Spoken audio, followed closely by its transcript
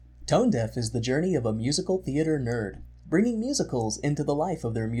Tone Deaf is the journey of a musical theater nerd, bringing musicals into the life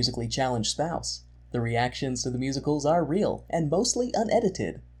of their musically challenged spouse. The reactions to the musicals are real and mostly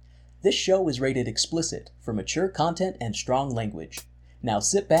unedited. This show is rated explicit for mature content and strong language. Now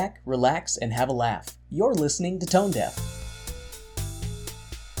sit back, relax, and have a laugh. You're listening to Tone Deaf.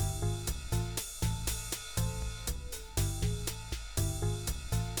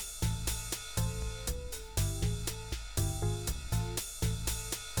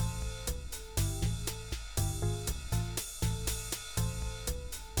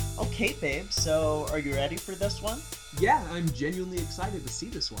 Okay, babe, so are you ready for this one? Yeah, I'm genuinely excited to see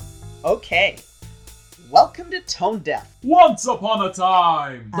this one. Okay. Welcome to Tone Deaf. Once upon a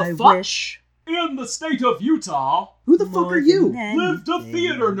time, The I fuck? wish in the state of Utah, Who the fuck are you? lived a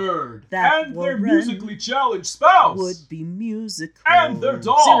theater nerd that and their will musically challenged spouse would be musical. and their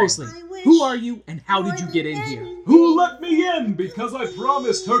dog. Seriously, who are you and how did you get in here? Who let me in because I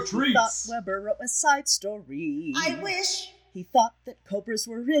promised her Thought treats. Weber wrote a side story. I wish. He thought that cobras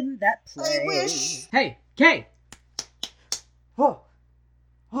were in that play. I wish. Hey, Kay!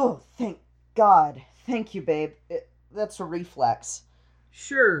 Oh, thank God. Thank you, babe. That's a reflex.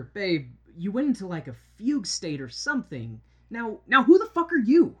 Sure, babe, you went into like a fugue state or something. Now who the fuck are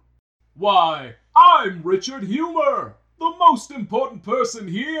you? Why, I'm Richard Humor, the most important person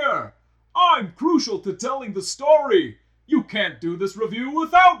here. I'm crucial to telling the story. You can't do this review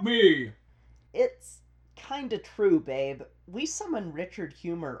without me. It's kinda true, babe. We summon Richard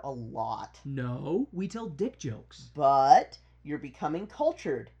Humor a lot. No, we tell dick jokes. But you're becoming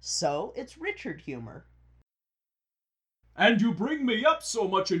cultured, so it's Richard Humor. And you bring me up so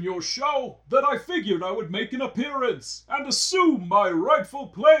much in your show that I figured I would make an appearance and assume my rightful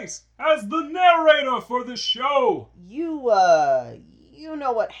place as the narrator for this show. You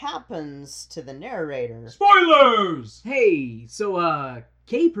know what happens to the narrator. Spoilers! Hey, so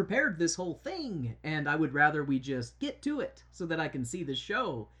Kay prepared this whole thing, and I would rather we just get to it so that I can see the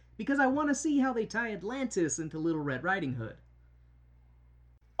show, because I want to see how they tie Atlantis into Little Red Riding Hood.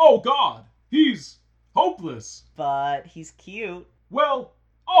 Oh God, he's hopeless. But he's cute. Well,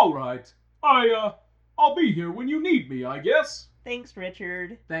 alright. I'll be here when you need me, I guess. Thanks,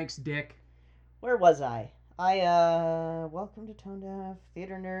 Richard. Thanks, Dick. Where was I? Welcome to Tone Deaf,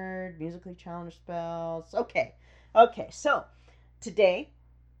 Theater Nerd, Musically Challenged Spouse. Okay, so today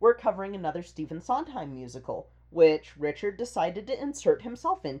we're covering another Stephen Sondheim musical, which Richard decided to insert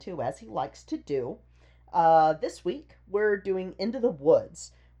himself into, as he likes to do. This week we're doing Into the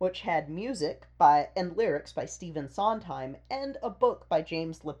Woods, which had music and lyrics by Stephen Sondheim and a book by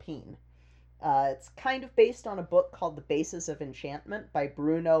James Lapine. It's kind of based on a book called The Basis of Enchantment by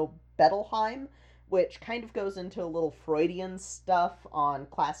Bruno Bettelheim, which kind of goes into a little Freudian stuff on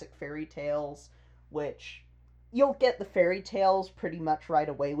classic fairy tales, which you'll get the fairy tales pretty much right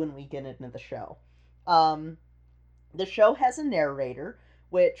away when we get into the show. The show has a narrator,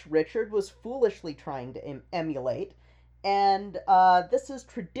 which Richard was foolishly trying to emulate, and this is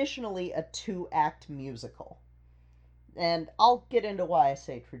traditionally a 2-act musical. And I'll get into why I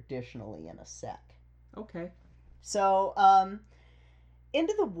say traditionally in a sec. Okay. So,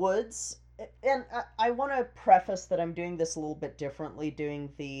 Into the Woods, and I want to preface that I'm doing this a little bit differently,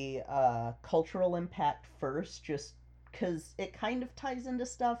 doing the cultural impact first, just because it kind of ties into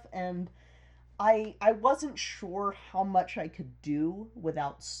stuff, and I wasn't sure how much I could do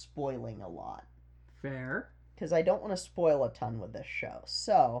without spoiling a lot. Fair. Because I don't want to spoil a ton with this show.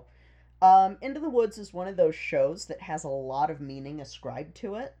 So, Into the Woods is one of those shows that has a lot of meaning ascribed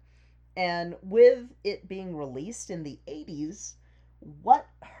to it. And with it being released in the 80s, what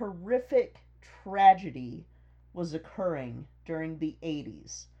horrific tragedy was occurring during the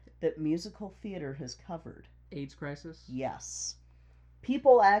 80s that musical theater has covered? AIDS crisis? Yes.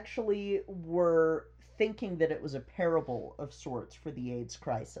 People actually were thinking that it was a parable of sorts for the AIDS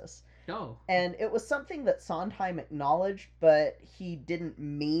crisis. Oh. And it was something that Sondheim acknowledged, but he didn't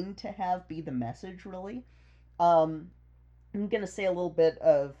mean to have be the message, really. I'm going to say a little bit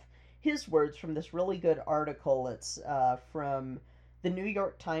of his words from this really good article. It's from the New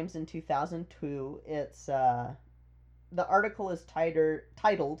York Times in 2002. It's the article is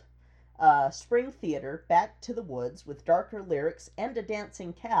titled Spring Theater, Back to the Woods with Darker Lyrics and a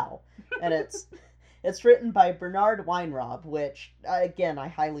Dancing Cow. And it's written by Bernard Weinrob, which, again, I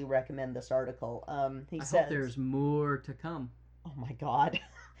highly recommend this article. He I says, hope there's more to come. oh my God.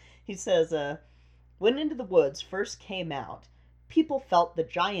 He says, when Into the Woods first came out, people felt the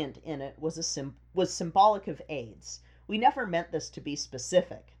giant in it was symbolic of AIDS. We never meant this to be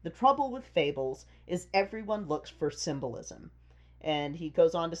specific. The trouble with fables is everyone looks for symbolism. And he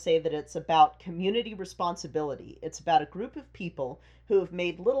goes on to say that it's about community responsibility. It's about a group of people who have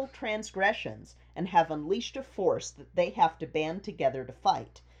made little transgressions and have unleashed a force that they have to band together to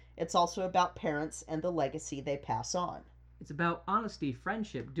fight. It's also about parents and the legacy they pass on. It's about honesty,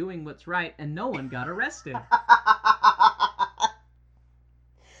 friendship, doing what's right, and no one got arrested.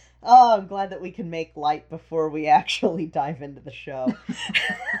 Oh, I'm glad that we can make light before we actually dive into the show.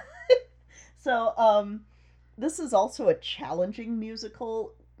 So, this is also a challenging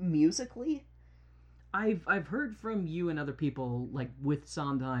musical, musically. I've heard from you and other people, like, with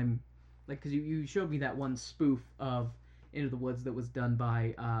Sondheim, like, because you showed me that one spoof of Into the Woods that was done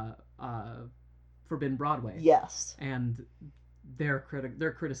by Forbidden Broadway. Yes. And their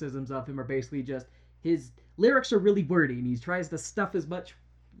criticisms of him are basically just, his lyrics are really wordy, and he tries to stuff as much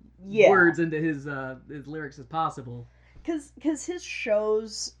words into his lyrics as possible. Because his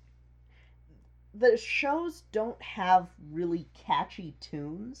shows... The shows don't have really catchy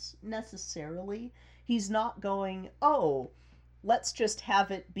tunes, necessarily. He's not going, oh, let's just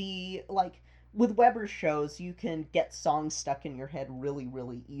have it be, like, with Weber's shows, you can get songs stuck in your head really,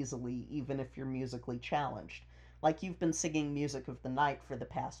 really easily, even if you're musically challenged. Like, you've been singing Music of the Night for the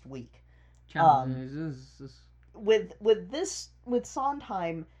past week. With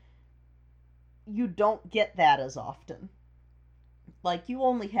Sondheim, you don't get that as often. Like, you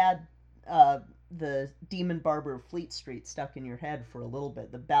only had, the Demon Barber of Fleet Street stuck in your head for a little bit,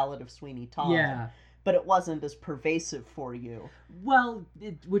 the Ballad of Sweeney Todd. Yeah. But it wasn't as pervasive for you. Well,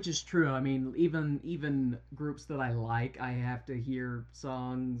 which is true. I mean, even groups that I like, I have to hear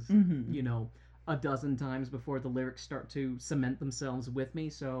songs, you know, a dozen times before the lyrics start to cement themselves with me.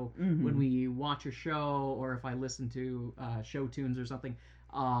 So when we watch a show, or if I listen to show tunes or something,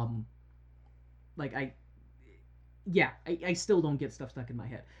 like I still don't get stuff stuck in my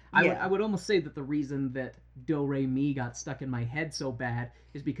head. I would almost say that the reason that Do Re Mi got stuck in my head so bad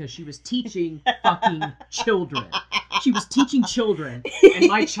is because she was teaching fucking children. She was teaching children, and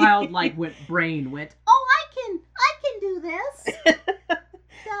my childlike brain went, oh, I can do this.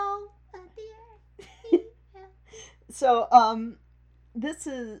 So, dear. So, this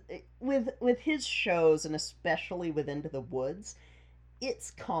is with his shows, and especially with Into the Woods,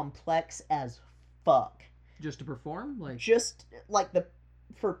 it's complex as fuck. Just to perform? Just like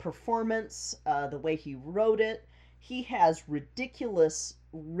for performance, the way he wrote it, he has ridiculous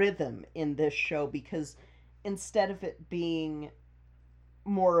rhythm in this show, because instead of it being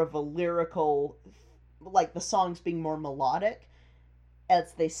more of a lyrical, like the songs being more melodic,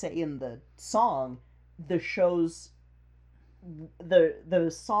 as they say in the song, the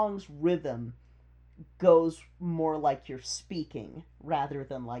song's rhythm goes more like you're speaking rather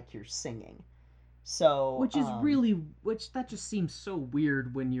than like you're singing. So, which that just seems so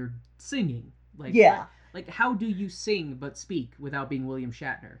weird when you're singing. Like, how do you sing but speak without being William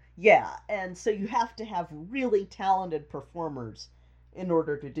Shatner? Yeah, and so you have to have really talented performers in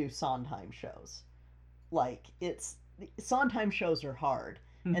order to do Sondheim shows. Like, Sondheim shows are hard,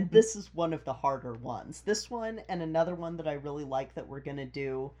 and this is one of the harder ones. This one and another one that I really like that we're gonna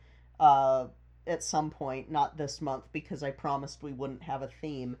do at some point, not this month, because I promised we wouldn't have a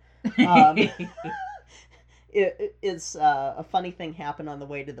theme. It's a funny thing happened on the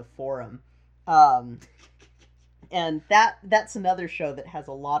way to the Forum, and that's another show that has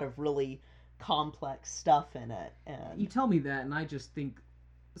a lot of really complex stuff in it. And you tell me that, and I just think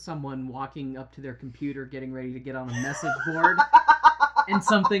someone walking up to their computer, getting ready to get on a message board, and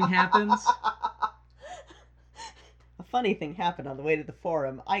something happens. A funny thing happened on the way to the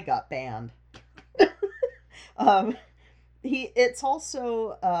Forum. I got banned. He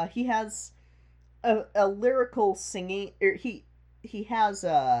has a lyrical singing, or he has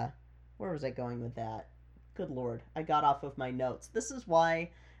where was I going with that? Good Lord, I got off of my notes. This is why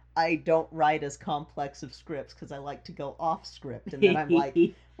I don't write as complex of scripts, because I like to go off script, and then I'm like,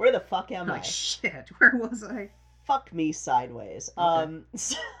 where the fuck am I? Shit, where was I? Fuck me sideways.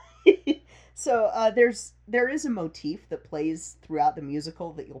 Okay. So there is a motif that plays throughout the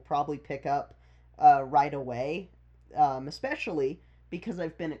musical that you'll probably pick up right away, especially because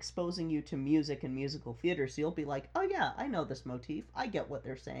I've been exposing you to music and musical theater, so you'll be like, oh yeah, I know this motif. I get what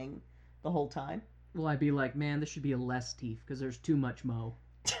they're saying the whole time. Well, I'd be like, man, this should be a less teeth, because there's too much mo.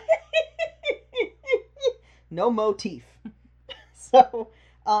 No motif. So,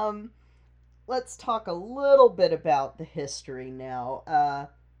 let's talk a little bit about the history now.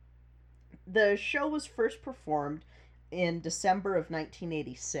 The show was first performed in December of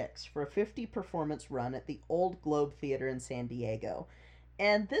 1986 for a 50-performance run at the Old Globe Theater in San Diego.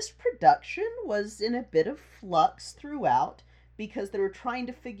 And this production was in a bit of flux throughout, because they were trying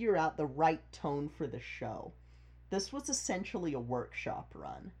to figure out the right tone for the show. This was essentially a workshop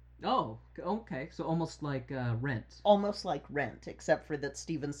run. Oh, okay. So almost like Rent. Almost like Rent, except for that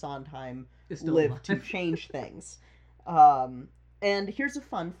Stephen Sondheim Is still lived to alive. change things. And here's a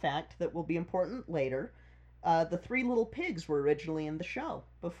fun fact that will be important later. The Three Little Pigs were originally in the show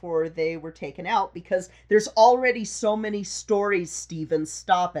before they were taken out because there's already so many stories, Stephen.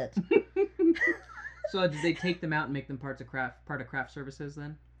 Stop it. So did they take them out and make them part of craft services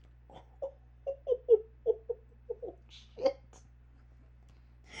then? Shit.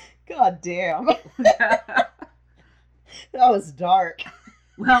 God damn. That was dark.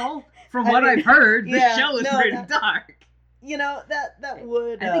 Well, from what I've heard, the show is pretty dark. You know, that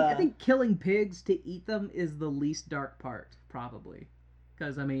would... I think killing pigs to eat them is the least dark part, probably.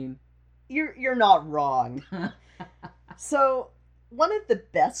 Because, I mean... You're not wrong. So, one of the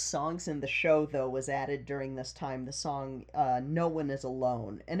best songs in the show, though, was added during this time. The song, No One Is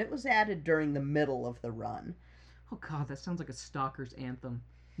Alone. And it was added during the middle of the run. Oh, God, that sounds like a stalker's anthem.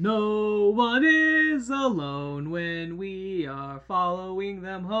 No one is alone when we are following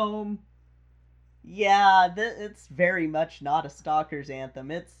them home. Yeah, it's very much not a stalker's anthem.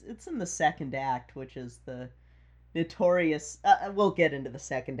 It's in the second act, which is the notorious... we'll get into the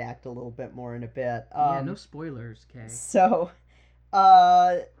second act a little bit more in a bit. Yeah, no spoilers, Kay. So,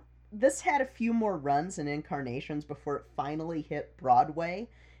 this had a few more runs and incarnations before it finally hit Broadway.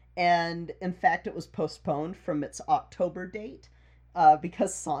 And, in fact, it was postponed from its October date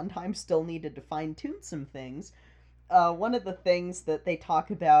because Sondheim still needed to fine-tune some things. One of the things that they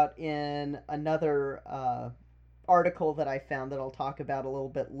talk about in another article that I found that I'll talk about a little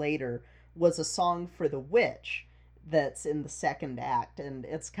bit later was a song for the witch that's in the second act. And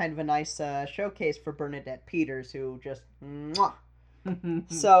it's kind of a nice showcase for Bernadette Peters, who just... Mwah!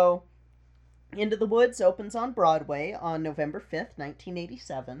 So, Into the Woods opens on Broadway on November 5th,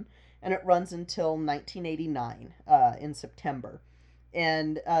 1987, and it runs until 1989 in September.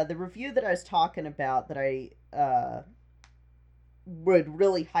 And the review that I was talking about that I would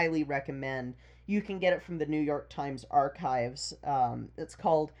really highly recommend, you can get it from the New York Times archives. It's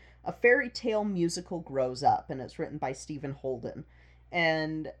called A Fairy Tale Musical Grows Up, and it's written by Stephen Holden.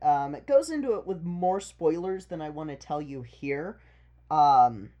 And it goes into it with more spoilers than I want to tell you here.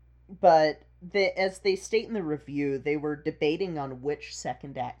 But as they state in the review, they were debating on which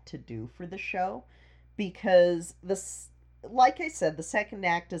second act to do for the show, because like I said, the second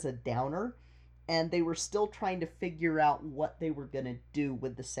act is a downer, and they were still trying to figure out what they were going to do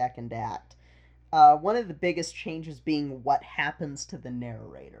with the second act. One of the biggest changes being what happens to the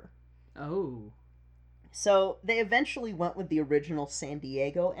narrator. Oh. So they eventually went with the original San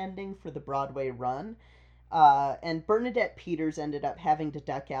Diego ending for the Broadway run, and Bernadette Peters ended up having to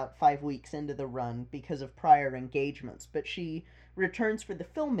duck out 5 weeks into the run because of prior engagements, but she returns for the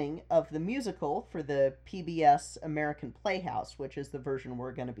filming of the musical for the PBS American Playhouse, which is the version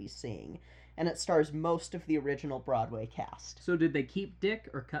we're going to be seeing, and it stars most of the original Broadway cast. So did they keep Dick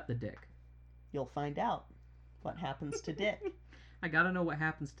or cut the Dick? You'll find out what happens to Dick. I gotta know what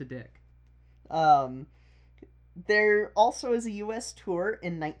happens to Dick. There also is a U.S. tour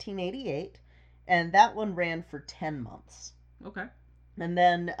in 1988, and that one ran for 10 months. Okay. And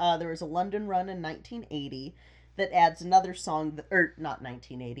then there was a London run in 1980 that adds another song, not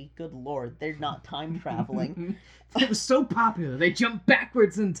 1980, good lord, they're not time traveling. It was so popular, they jumped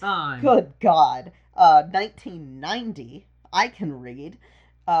backwards in time. Good God. 1990, I can read.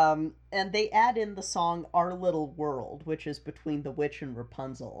 And they add in the song Our Little World, which is between the witch and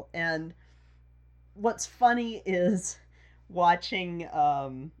Rapunzel. And what's funny is watching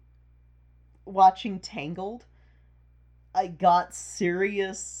Tangled, I got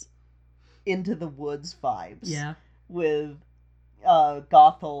serious Into the Woods vibes. Yeah. With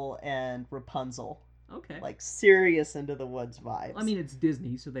Gothel and Rapunzel. Okay. Like serious Into the Woods vibes. I mean, it's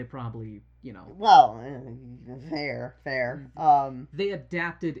Disney, so they probably, Well, fair. They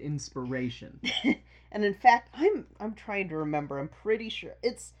adapted inspiration. And in fact, I'm trying to remember. I'm pretty sure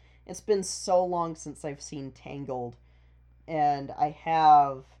it's been so long since I've seen Tangled, and I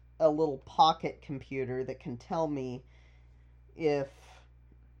have a little pocket computer that can tell me if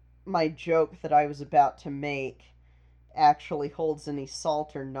my joke that I was about to make actually holds any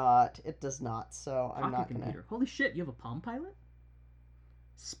salt or not. It does not, so I'm not gonna... Computer. Holy shit, you have a Palm Pilot?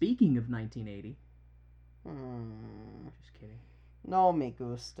 Speaking of 1980. Just kidding. No me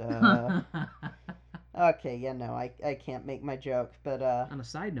gusta. Okay, yeah, no, I can't make my joke, but On a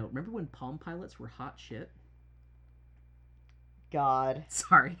side note, remember when Palm Pilots were hot shit? God.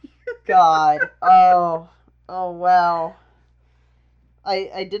 Sorry. God. Oh wow.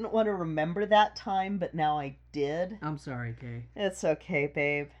 I didn't want to remember that time, but now I did. I'm sorry, Kay. It's okay,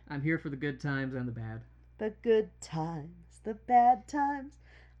 babe. I'm here for the good times and the bad. The good times, the bad times,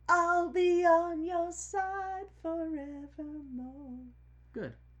 I'll be on your side forevermore.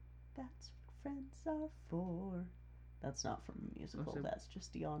 Good. That's what friends are for. That's not from a musical. so- That's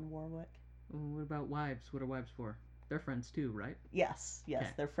just Dionne Warwick. What about wives? What are wives for? They're friends too, right? Yes, yes.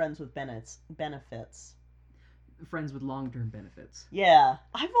 Okay. They're friends with benefits. Friends with long-term benefits. Yeah.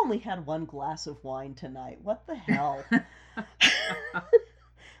 I've only had one glass of wine tonight. What the hell?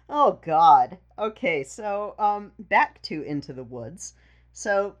 Oh, God. Okay, so, back to Into the Woods.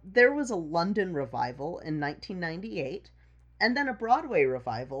 So, there was a London revival in 1998, and then a Broadway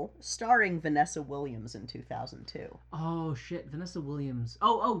revival starring Vanessa Williams in 2002. Oh shit, Vanessa Williams.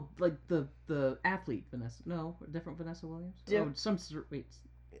 Oh, like the athlete Vanessa. No, different Vanessa Williams. Some sort. Wait.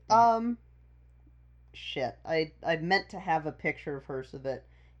 Shit. I meant to have a picture of her so that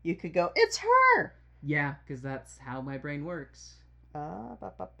you could go, it's her! Yeah, because that's how my brain works.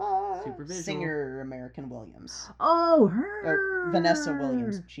 Super visual. Singer American Williams. Oh, her. Or Vanessa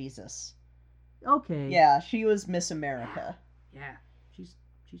Williams. Jesus. Okay. Yeah, she was Miss America. Yeah, she's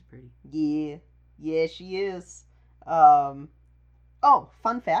pretty. Yeah, she is. Oh,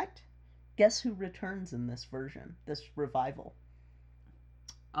 fun fact. Guess who returns in this version, this revival?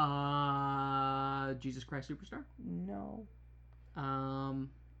 Jesus Christ Superstar? No.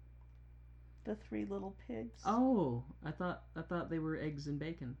 The Three Little Pigs. Oh, I thought they were eggs and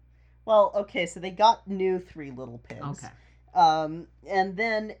bacon. Well, okay, so they got new Three Little Pigs. Okay. And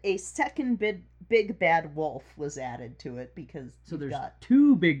then a second big bad wolf was added to it because So you've there's got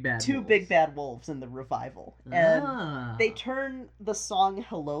two big bad two wolves. big bad wolves in the revival. And Ah. they turn the song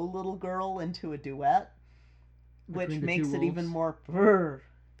Hello Little Girl into a duet, which Between the makes two it even wolves? more brr.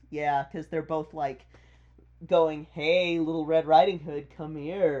 Yeah, because they're both like going, hey, Little Red Riding Hood, come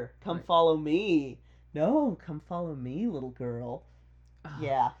here. Come Right. follow me. No, come follow me, little girl. Ah.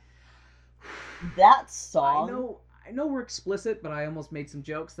 Yeah. That song, I know we're explicit, but I almost made some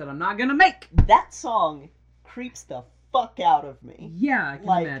jokes that I'm not gonna make. that song creeps the fuck out of me. Yeah, I can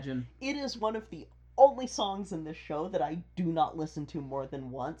Like- imagine. It is one of the only songs in this show that I do not listen to more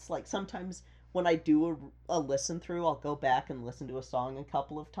than once. Like, sometimes when I do a listen through, I'll go back and listen to a song a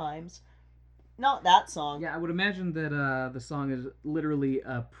couple of times. Not that song. Yeah, I would imagine that the song is literally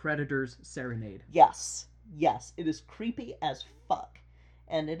a predator's serenade. Yes. Yes. It is creepy as fuck.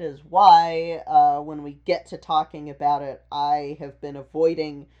 And it is why, when we get to talking about it, I have been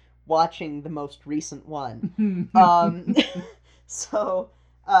avoiding watching the most recent one. So,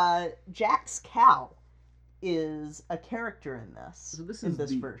 Jack's cow is a character in this. So this in is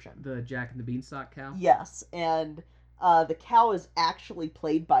this the version. The Jack and the Beanstalk cow. Yes, and the cow is actually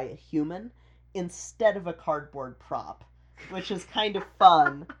played by a human instead of a cardboard prop, which is kind of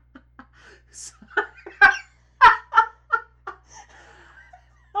fun.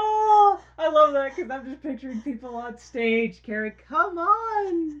 Oh, I love that because I'm just picturing people on stage carrying, come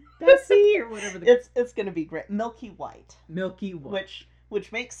on, Bessie, or whatever. It's gonna be great. Milky White, Milky White.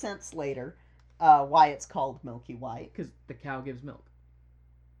 which makes sense later, why it's called Milky White. Because the cow gives milk.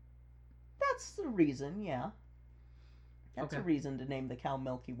 That's the reason, yeah. That's a Okay. reason to name the cow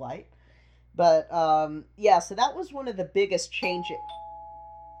Milky White. But yeah, so that was one of the biggest changes.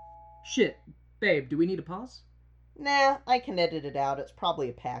 Shit, babe, do we need a pause? Nah, I can edit it out. It's probably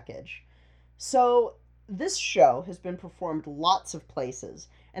a package. So, this show has been performed lots of places,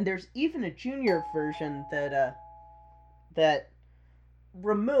 and there's even a junior version that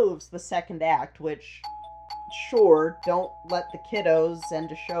removes the second act, which, sure, don't let the kiddos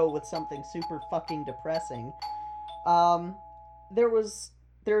end a show with something super fucking depressing.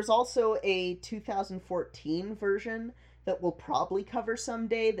 There's also a 2014 version that we'll probably cover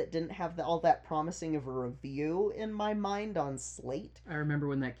someday that didn't have all that promising of a review in my mind on Slate. I remember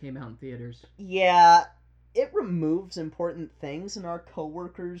when that came out in theaters. Yeah, it removes important things, and our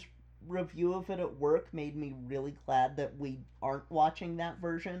coworkers' review of it at work made me really glad that we aren't watching that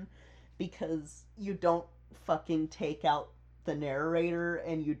version, because you don't fucking take out the narrator,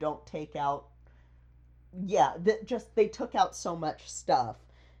 and you don't take out... Yeah, they took out so much stuff.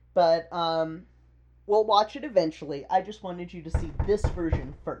 But, we'll watch it eventually. I just wanted you to see this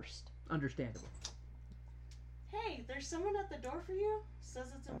version first. Understandable. Hey, there's someone at the door for you?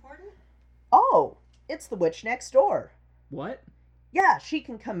 Says it's important? Oh, it's the witch next door. What? Yeah, she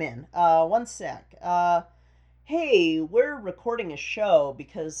can come in. One sec. Hey, we're recording a show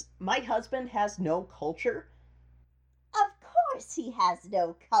because my husband has no culture. Of course he has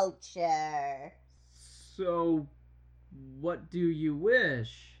no culture. So, what do you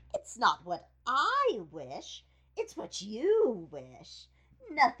wish? It's not what I wish. It's what you wish.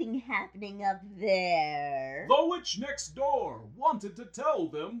 Nothing happening up there. The witch next door wanted to tell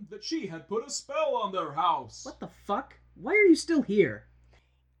them that she had put a spell on their house. What the fuck? Why are you still here?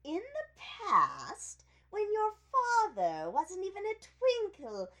 In the past, when your father wasn't even a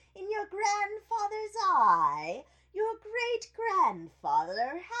twinkle in your grandfather's eye, your great-grandfather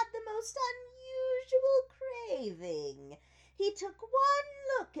had the most unusual craving. He took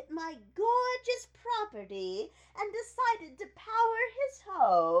one look at my gorgeous property and decided to power his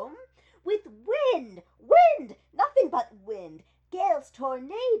home with wind, nothing but wind. Gales,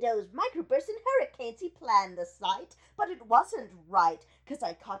 tornadoes, microbursts, and hurricanes. He planned the site, but it wasn't right, 'cause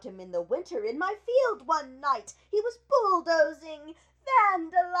I caught him in the winter in my field one night. He was bulldozing,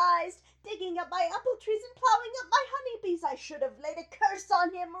 vandalized, digging up my apple trees and plowing up my honeybees. I should have laid a curse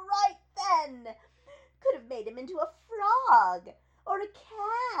on him right then. Could have made him into a frog, or a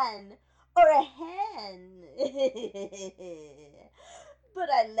can, or a hen. But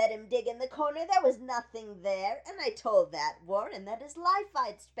I let him dig in the corner. There was nothing there, and I told that Warren that his life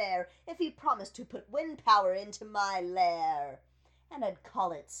I'd spare if he promised to put wind power into my lair, and I'd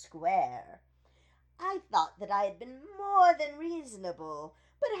call it square. I thought that I had been more than reasonable,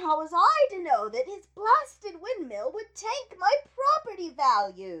 but how was I to know that his blasted windmill would tank my property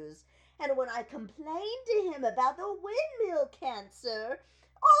values? And when I complained to him about the windmill cancer,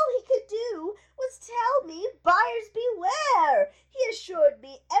 all he could do was tell me, buyers beware. He assured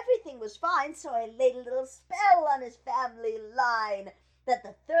me everything was fine, so I laid a little spell on his family line that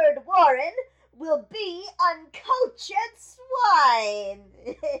the third Warren will be uncultured swine.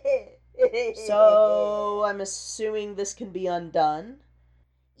 So, I'm assuming this can be undone?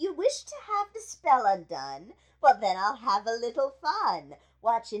 You wish to have the spell undone? Well, then I'll have a little fun.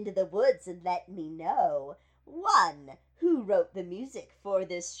 Watch into the woods and let me know. 1. Who wrote the music for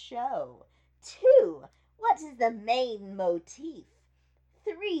this show? 2. What is the main motif?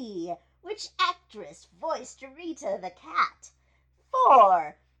 3. Which actress voiced Rita the cat?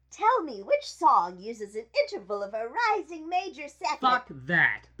 4. Tell me which song uses an interval of a rising major second. Fuck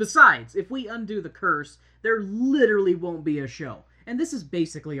that. Besides, if we undo the curse, there literally won't be a show. And this is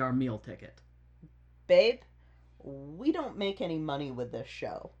basically our meal ticket. Babe, we don't make any money with this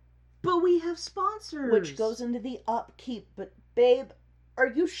show. But we have sponsors. Which goes into the upkeep. But, babe, are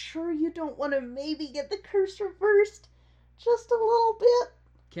you sure you don't want to maybe get the curse reversed? Just a little bit?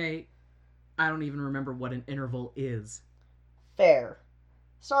 Okay, I don't even remember what an interval is. Fair.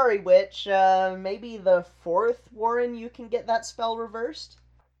 Sorry, witch. Maybe the 4th Warren you can get that spell reversed?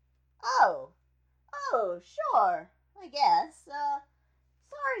 Oh, sure, I guess.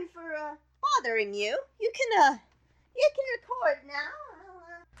 Sorry for, bothering you. You can record now.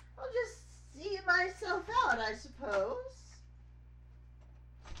 I'll just see myself out, I suppose.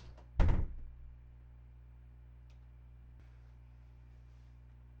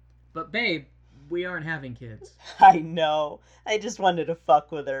 But babe, we aren't having kids. I know. I just wanted to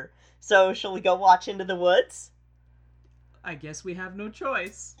fuck with her. So, shall we go watch Into the Woods? I guess we have no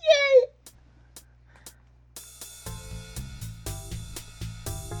choice. Yay!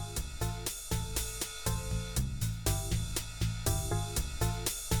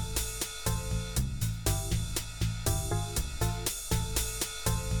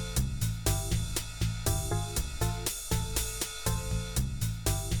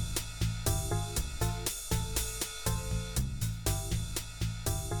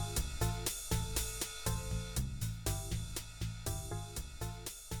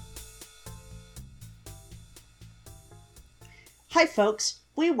 Hi, folks.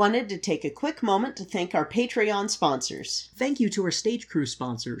 We wanted to take a quick moment to thank our Patreon sponsors. Thank you to our stage crew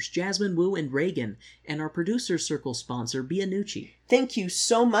sponsors, Jasmine Wu and Reagan, and our producer circle sponsor, Bianucci. Thank you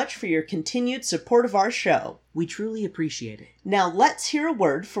so much for your continued support of our show. We truly appreciate it. Now let's hear a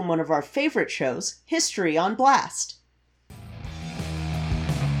word from one of our favorite shows, History on Blast.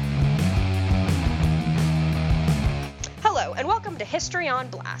 Hello, and welcome to History on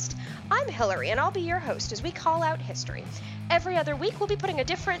Blast. I'm Hillary, and I'll be your host as we call out history. Every other week, we'll be putting a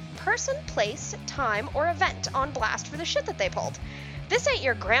different person, place, time, or event on blast for the shit that they pulled. This ain't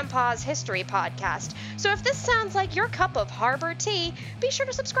your grandpa's history podcast, so if this sounds like your cup of harbor tea, be sure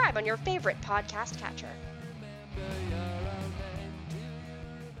to subscribe on your favorite podcast catcher.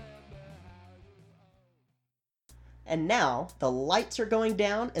 And now, the lights are going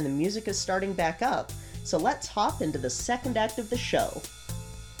down and the music is starting back up, so let's hop into the second act of the show.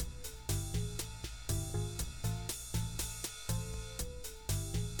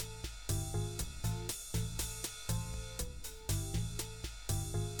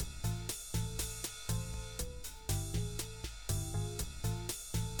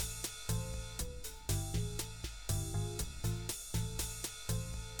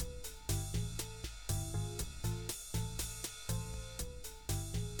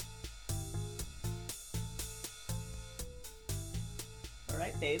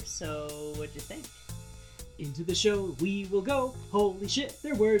 Dave, so what'd you think? Into the show we will go. Holy shit,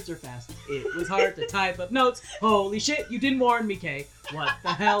 their words are fast. It was hard to type up notes. Holy shit, you didn't warn me, Kay. What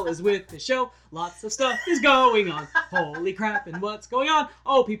the hell is with the show? Lots of stuff is going on. Holy crap, and what's going on?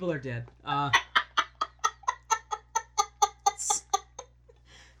 Oh, people are dead.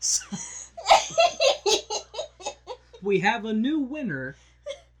 We have a new winner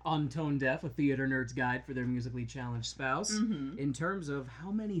on Tone Deaf, a theater nerd's guide for their musically challenged spouse, in terms of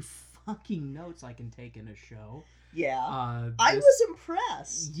how many fucking notes I can take in a show. Yeah. I was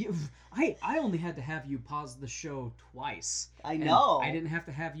impressed. I only had to have you pause the show twice. I know. I didn't have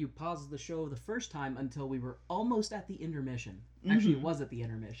to have you pause the show the first time until we were almost at the intermission. Actually, it was at the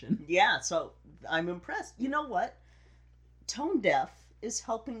intermission. Yeah, so I'm impressed. You know what? Tone Deaf is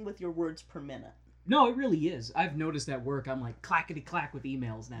helping with your words per minute. No, it really is. I've noticed at work, I'm like clackety-clack with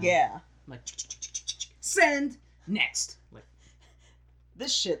emails now. Yeah. I'm like, send, next. Like,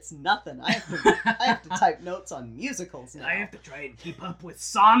 this shit's nothing. I have to type notes on musicals now. I have to try and keep up with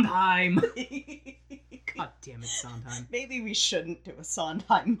Sondheim. God damn it, Sondheim. Maybe we shouldn't do a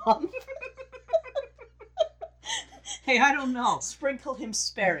Sondheim month. Hey, I don't know. Sprinkle him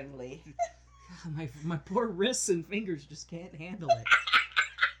sparingly. My poor wrists and fingers just can't handle it.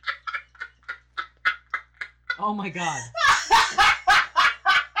 Oh my god.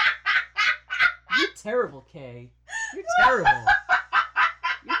 You're terrible, Kay. You're terrible.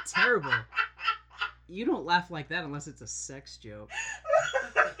 You're terrible. You don't laugh like that unless it's a sex joke.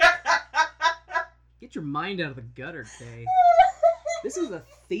 Get your mind out of the gutter, Kay. This is a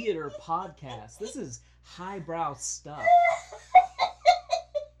theater podcast. This is highbrow stuff.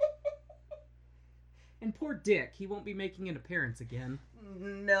 And poor Dick, he won't be making an appearance again.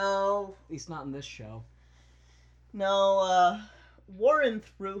 No. At least not in this show. No, Warren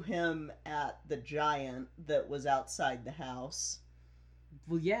threw him at the giant that was outside the house.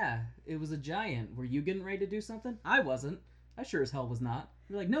 Well, yeah, it was a giant. Were you getting ready to do something? I wasn't. I sure as hell was not.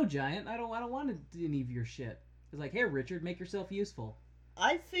 You're like, no, giant, I don't want any of your shit. It's like, hey, Richard, make yourself useful.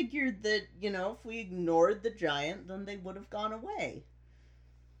 I figured that, if we ignored the giant, then they would have gone away.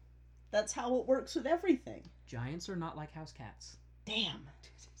 That's how it works with everything. Giants are not like house cats. Damn.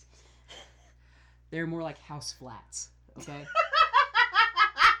 They're more like house flats, okay?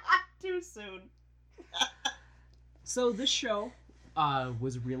 Too soon. So this show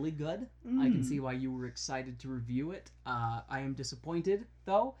was really good. I can see why you were excited to review it. I am disappointed,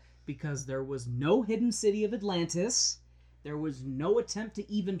 though, because there was no hidden city of Atlantis. There was no attempt to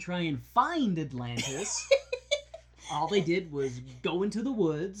even try and find Atlantis. All they did was go into the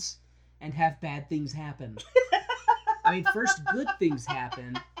woods and have bad things happen. I mean, first good things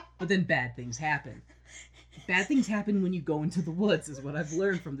happen, but then bad things happen. Bad things happen when you go into the woods, is what I've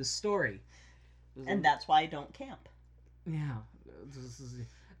learned from this story. And that's why I don't camp. Yeah.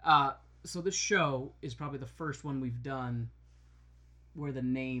 So this show is probably the first one we've done where the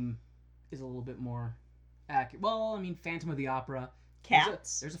name is a little bit more accurate. Well, I mean, Phantom of the Opera.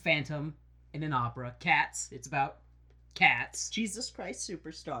 Cats. There's a phantom in an opera. Cats. It's about cats. Jesus Christ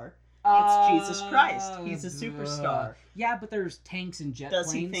Superstar. It's Jesus Christ. He's a superstar. Yeah, but there's tanks and jet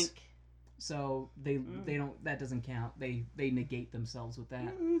Does planes. he think? So they don't. That doesn't count. They negate themselves with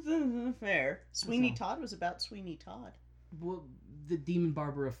that. Fair. Sweeney Todd was about Sweeney Todd. Well, the Demon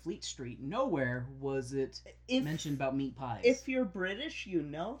Barber of Fleet Street. Nowhere was it mentioned about meat pies. If you're British, you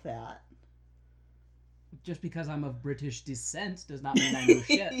know that. Just because I'm of British descent does not mean I know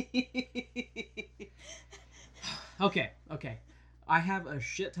shit. Okay. I have a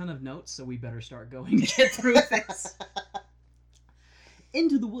shit ton of notes, so we better start going to get through this.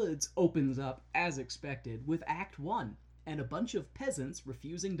 Into the Woods opens up, as expected, with Act 1, and a bunch of peasants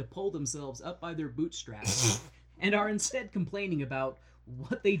refusing to pull themselves up by their bootstraps, and are instead complaining about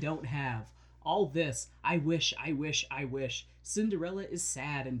what they don't have. All this, I wish. Cinderella is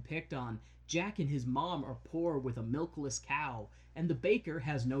sad and picked on. Jack and his mom are poor with a milkless cow, and the baker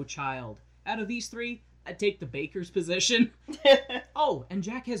has no child. Out of these three, I'd take the baker's position. Oh, and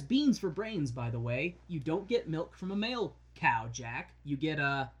Jack has beans for brains, by the way. You don't get milk from a male cow, Jack. You get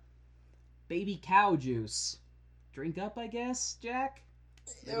baby cow juice. Drink up, I guess, Jack?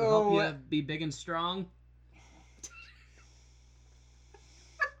 It'll help you be big and strong.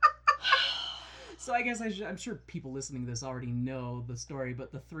 So I guess I'm sure people listening to this already know the story,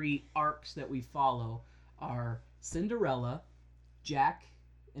 but the three arcs that we follow are Cinderella, Jack,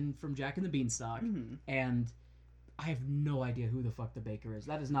 and from Jack and the Beanstalk, and I have no idea who the fuck the baker is.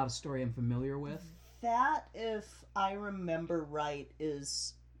 That is not a story I'm familiar with. That, if I remember right,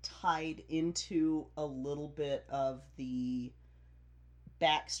 is tied into a little bit of the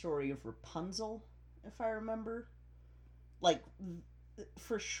backstory of Rapunzel, if I remember. Like,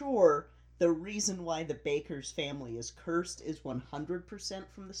 for sure, the reason why the Baker's family is cursed is 100%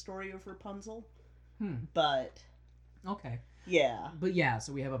 from the story of Rapunzel. But Okay. yeah. But yeah,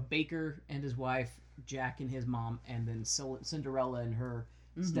 so we have a baker and his wife, Jack and his mom, and then Cinderella and her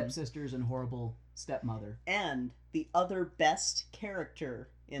stepsisters and horrible stepmother. And the other best character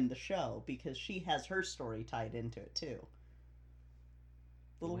in the show, because she has her story tied into it too.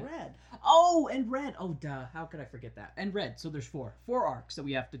 Little Red. Oh, and Red. Oh, duh. How could I forget that? And Red. So there's four arcs that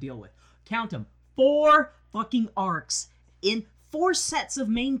we have to deal with. Count them. 4 fucking arcs in 4 sets of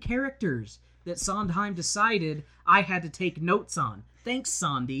main characters that Sondheim decided I had to take notes on. Thanks,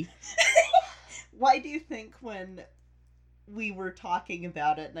 Sondi. Why do you think when we were talking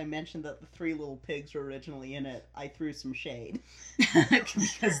about it and I mentioned that the 3 little pigs were originally in it, I threw some shade?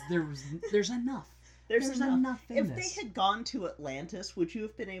 Because there's enough. There's enough in if this. they had gone to Atlantis, would you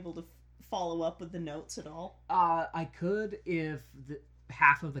have been able to follow up with the notes at all? I could if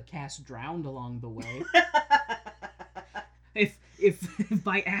half of the cast drowned along the way. if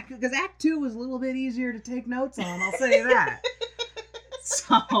by act, because Act 2 was a little bit easier to take notes on, I'll say that.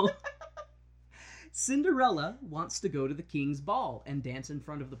 So Cinderella wants to go to the king's ball and dance in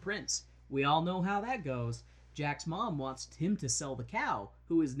front of the prince. We all know how that goes. Jack's mom wants him to sell the cow,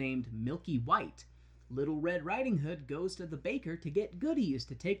 who is named Milky White. Little Red Riding Hood goes to the baker to get goodies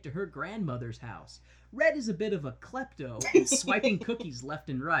to take to her grandmother's house. Red is a bit of a klepto and swiping cookies left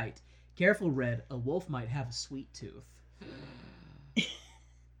and right. Careful, Red, a wolf might have a sweet tooth.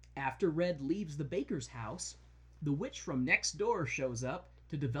 After Red leaves the baker's house, the witch from next door shows up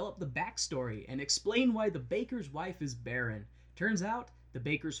to develop the backstory and explain why the baker's wife is barren. Turns out, the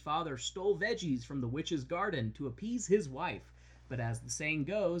baker's father stole veggies from the witch's garden to appease his wife. But as the saying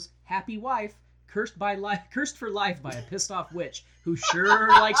goes, happy wife, cursed for life by a pissed-off witch who sure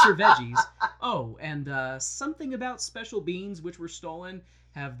likes her veggies. Oh, and something about special beans which were stolen.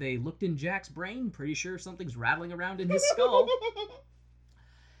 Have they looked in Jack's brain? Pretty sure something's rattling around in his skull.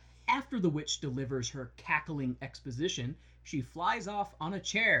 After the witch delivers her cackling exposition, she flies off on a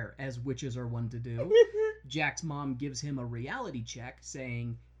chair, as witches are wont to do. Jack's mom gives him a reality check,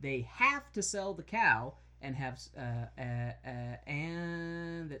 saying they have to sell the cow and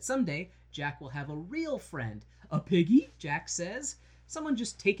and that someday Jack will have a real friend. A piggy, Jack says. Someone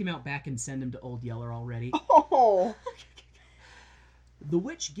just take him out back and send him to Old Yeller already. Oh. The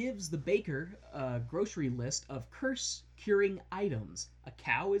witch gives the baker a grocery list of curse-curing items. A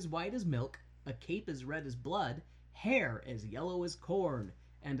cow as white as milk, a cape as red as blood, hair as yellow as corn,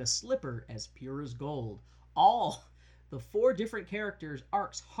 and a slipper as pure as gold. All the 4 different characters'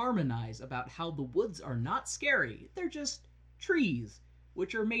 arcs harmonize about how the woods are not scary. They're just trees,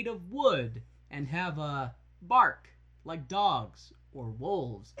 which are made of wood and have a bark like dogs or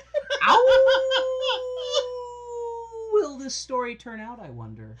wolves. Ow! Will this story turn out, I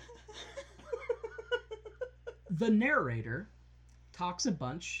wonder? The narrator talks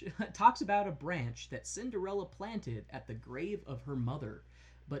about a branch that Cinderella planted at the grave of her mother,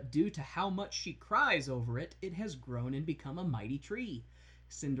 but due to how much she cries over it, it has grown and become a mighty tree.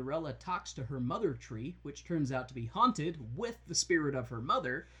 Cinderella talks to her mother tree, which turns out to be haunted with the spirit of her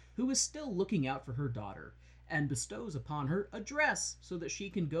mother, who is still looking out for her daughter, and bestows upon her a dress so that she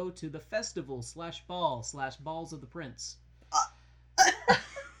can go to the festival/ball/balls of the prince.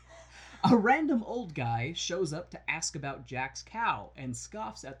 A random old guy shows up to ask about Jack's cow and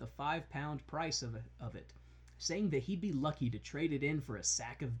scoffs at the 5-pound price of it, saying that he'd be lucky to trade it in for a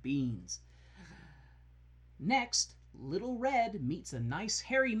sack of beans. Next, Little Red meets a nice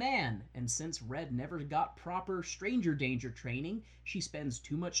hairy man, and since Red never got proper stranger danger training, she spends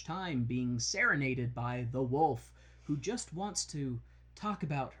too much time being serenaded by the wolf, who just wants to talk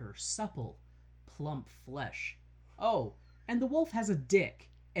about her supple, plump flesh. Oh, and the wolf has a dick.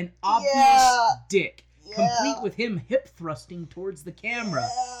 An obvious dick, complete with him hip thrusting towards the camera,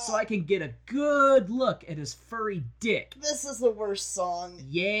 so I can get a good look at his furry dick. This is the worst song.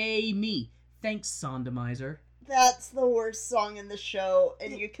 Yay me. Thanks, Sondomizer. That's the worst song in the show,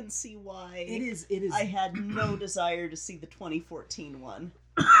 and you can see why. It is. I had no desire to see the 2014 one.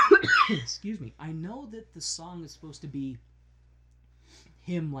 Excuse me. I know that the song is supposed to be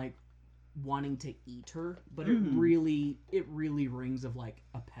him, like, wanting to eat her, but it really rings of like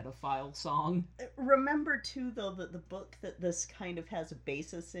a pedophile song. Remember too, though, that the book that this kind of has a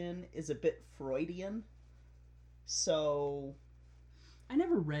basis in is a bit Freudian. So I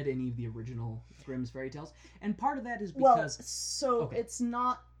never read any of the original Grimm's fairy tales, and part of that is because it's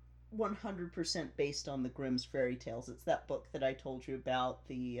not 100% based on the Grimm's fairy tales. It's that book that I told you about,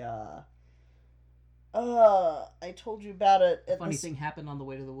 I told you about it. Funny thing happened on the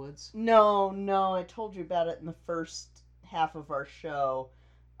way to the woods? No, I told you about it in the first half of our show.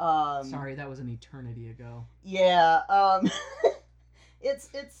 Sorry, that was an eternity ago. Yeah,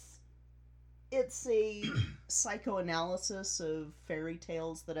 it's a psychoanalysis of fairy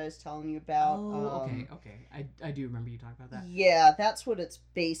tales that I was telling you about. Oh, okay. I do remember you talking about that. Yeah, that's what it's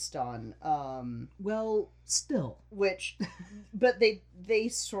based on. Well, still. But they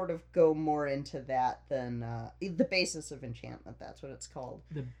sort of go more into that than the basis of enchantment. That's what it's called.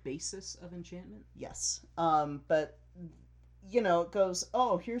 The basis of enchantment? Yes. But it goes,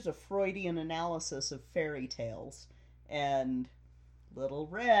 oh, here's a Freudian analysis of fairy tales, and Little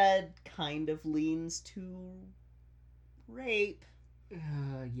Red kind of leans to rape.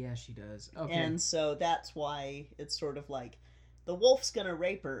 Yeah, she does. Okay. And so that's why it's sort of like the wolf's gonna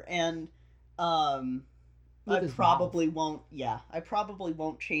rape her, and I probably won't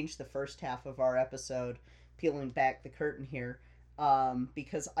change the first half of our episode, peeling back the curtain here,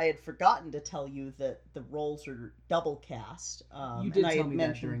 because I had forgotten to tell you that the roles are double cast. You did and I tell had me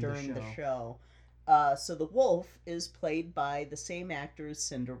mentioned that during the show. So the wolf is played by the same actor as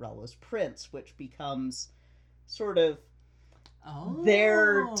Cinderella's prince, which becomes sort of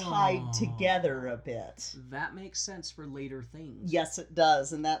they're tied together a bit. That makes sense for later things. Yes, it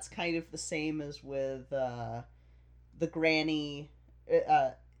does, and that's kind of the same as with the granny,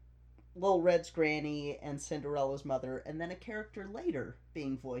 Little Red's granny and Cinderella's mother, and then a character later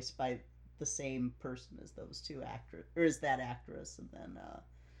being voiced by the same person as those two actors, or as that actress, and then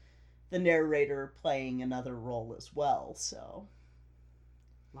the narrator playing another role as well. So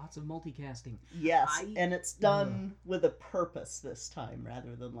lots of multicasting. Yes, and it's done with a purpose this time,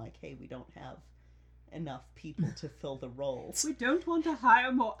 rather than like, hey, we don't have enough people to fill the roles. We don't want to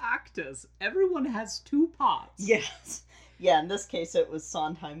hire more actors. Everyone has two parts. Yes. Yeah, in this case it was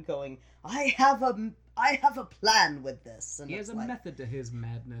Sondheim going, I have a plan with this. And he has a method to his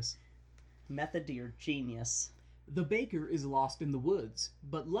madness. Method to your genius. The baker is lost in the woods,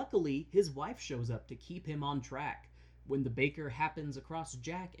 but luckily his wife shows up to keep him on track. When the baker happens across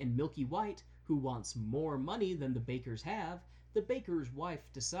Jack and Milky White, who wants more money than the bakers have, the baker's wife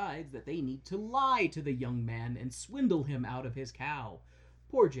decides that they need to lie to the young man and swindle him out of his cow.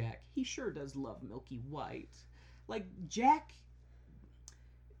 Poor Jack, he sure does love Milky White. Like, Jack...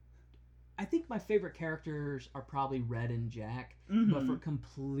 I think my favorite characters are probably Red and Jack, but for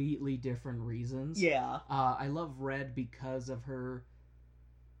completely different reasons. Yeah. I love Red because of her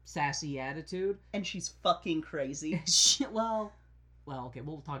sassy attitude. And she's fucking crazy. Well, okay,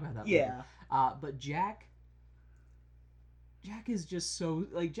 we'll talk about that later. But Jack is just so,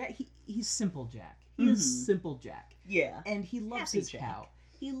 like, Jack, he's simple Jack. He is simple Jack. Yeah. And he loves his cow.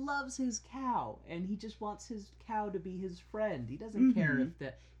 He loves his cow, and he just wants his cow to be his friend. He doesn't care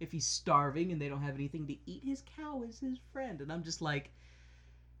if he's starving and they don't have anything to eat. His cow is his friend. And I'm just like,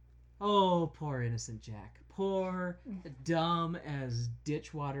 oh, poor innocent Jack. Poor, dumb as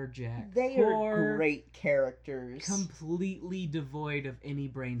ditchwater Jack. They are great characters. Completely devoid of any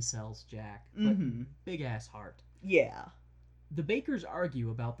brain cells, Jack. But big-ass heart. Yeah. The bakers argue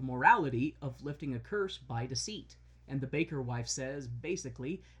about the morality of lifting a curse by deceit. And the baker wife says,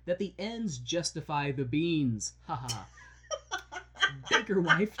 basically, that the ends justify the beans. Haha. Baker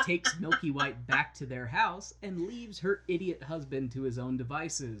wife takes Milky White back to their house and leaves her idiot husband to his own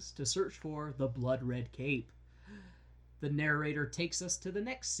devices to search for the blood-red cape. The narrator takes us to the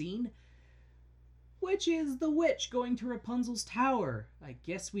next scene, which is the witch going to Rapunzel's tower. I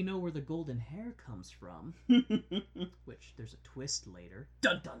guess we know where the golden hair comes from. Which, there's a twist later.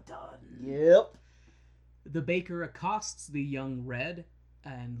 Dun dun dun! Yep. The baker accosts the young Red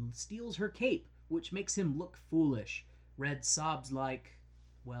and steals her cape, which makes him look foolish. Red sobs like,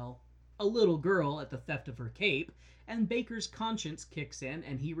 well, a little girl at the theft of her cape, and Baker's conscience kicks in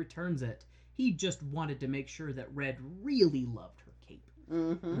and he returns it. He just wanted to make sure that Red really loved her cape.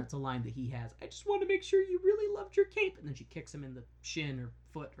 And that's a line that he has. I just want to make sure you really loved your cape. And then she kicks him in the shin or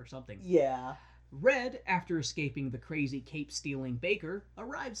foot or something. Yeah. Red, after escaping the crazy cape-stealing baker,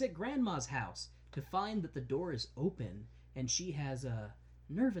 arrives at Grandma's house to find that the door is open and she has a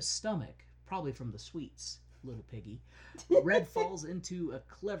nervous stomach, probably from the sweets, little piggy. Red falls into a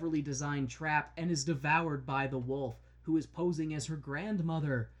cleverly designed trap and is devoured by the wolf, who is posing as her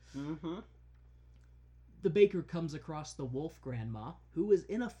grandmother. The baker comes across the wolf grandma, who is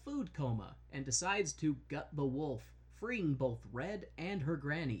in a food coma, and decides to gut the wolf, freeing both Red and her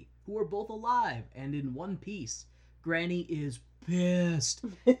granny, who are both alive and in one piece. Granny is pissed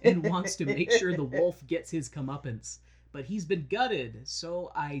and wants to make sure the wolf gets his comeuppance. But he's been gutted,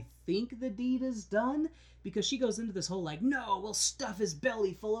 so I think the deed is done, because she goes into this whole like, no, we'll stuff his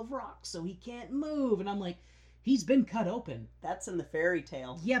belly full of rocks so he can't move. And I'm like, he's been cut open. That's in the fairy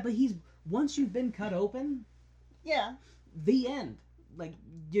tale. Yeah, but once you've been cut open... Yeah. The end. Like,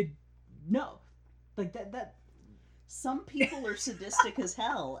 you know. Like, that Some people are sadistic as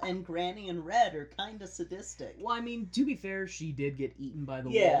hell, and Granny and Red are kind of sadistic. Well, I mean, to be fair, she did get eaten by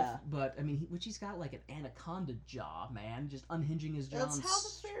the Yeah. wolf, but I mean, he's got like an anaconda jaw, man, just unhinging his jaw. That's and how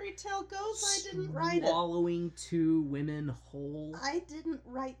the fairy tale goes. I didn't write it. Swallowing 2 women whole. I didn't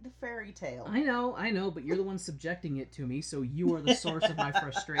write the fairy tale. I know, but you're the one subjecting it to me, so you are the source of my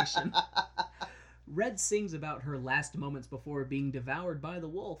frustration. Red sings about her last moments before being devoured by the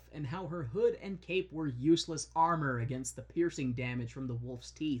wolf, and how her hood and cape were useless armor against the piercing damage from the wolf's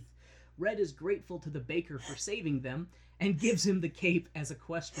teeth. Red is grateful to the baker for saving them, and gives him the cape as a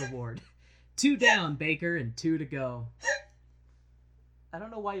quest reward. 2 down, Baker, and 2 to go. I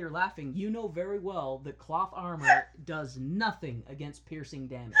don't know why you're laughing. You know very well that cloth armor does nothing against piercing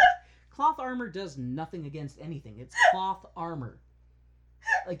damage. Cloth armor does nothing against anything. It's cloth armor.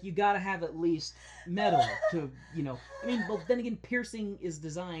 Like, you gotta have at least metal to, I mean, well, then again, piercing is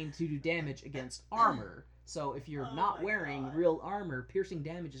designed to do damage against armor. So if you're not wearing real armor, piercing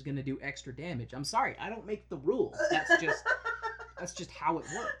damage is gonna do extra damage. I'm sorry, I don't make the rules. That's just how it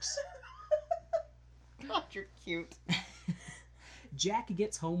works. God, you're cute. Jack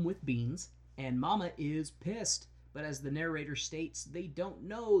gets home with beans, and Mama is pissed. But as the narrator states, they don't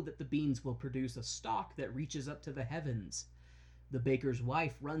know that the beans will produce a stalk that reaches up to the heavens. The baker's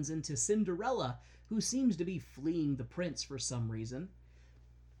wife runs into Cinderella, who seems to be fleeing the prince for some reason.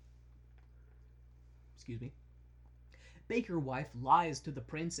 Excuse me. Baker wife lies to the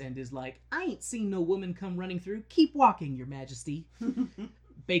prince and is like, I ain't seen no woman come running through. Keep walking, your majesty.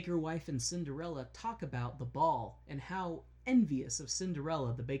 Baker wife and Cinderella talk about the ball and how envious of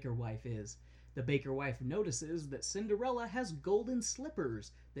Cinderella the baker wife is. The baker wife notices that Cinderella has golden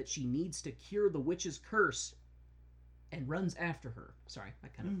slippers that she needs to cure the witch's curse, and runs after her. Sorry, I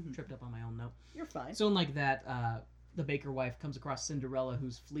kind of tripped up on my own note. You're fine. So like that, the baker wife comes across Cinderella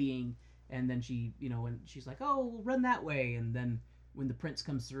who's fleeing, and then she, and she's like, oh, we'll run that way. And then when the prince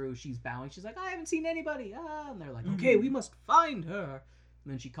comes through, she's bowing. She's like, I haven't seen anybody. And they're like, okay, we must find her.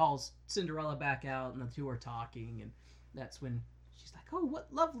 And then she calls Cinderella back out, and the two are talking. And that's when she's like, oh, what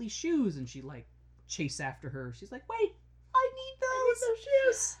lovely shoes. And she, like, chase after her. She's like, wait, I need those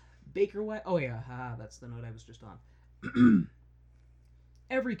shoes. Baker wife. Oh, yeah, that's the note I was just on.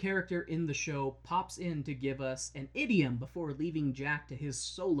 Every character in the show pops in to give us an idiom before leaving Jack to his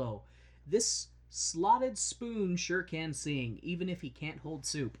solo. This slotted spoon sure can sing, even if he can't hold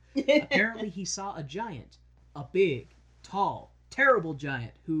soup. Apparently he saw a giant, a big, tall, terrible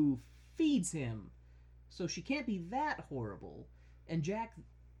giant who feeds him. So she can't be that horrible. And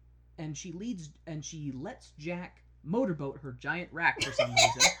she lets Jack motorboat her giant rack for some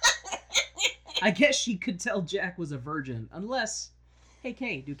reason. I guess she could tell Jack was a virgin, unless... Hey,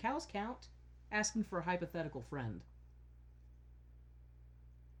 Kay, do cows count? Asking for a hypothetical friend.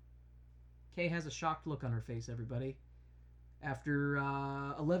 Kay has a shocked look on her face, everybody. After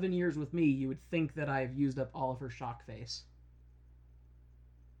 11 years with me, you would think that I've used up all of her shock face.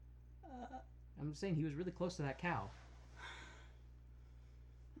 I'm saying he was really close to that cow.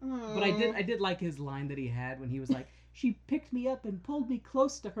 But I did like his line that he had when he was like, she picked me up and pulled me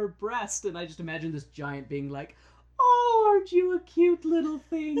close to her breast, and I just imagine this giant being like, oh, aren't you a cute little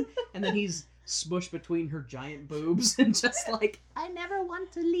thing? And then he's smushed between her giant boobs and just like, I never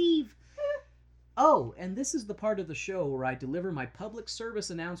want to leave. Oh, and this is the part of the show where I deliver my public service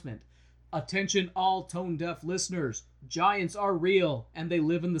announcement. Attention all tone-deaf listeners. Giants are real, and they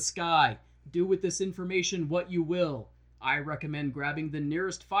live in the sky. Do with this information what you will. I recommend grabbing the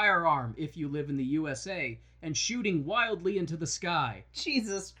nearest firearm if you live in the USA and shooting wildly into the sky.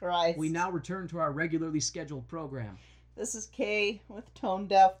 Jesus Christ. We now return to our regularly scheduled program. This is Kay with Tone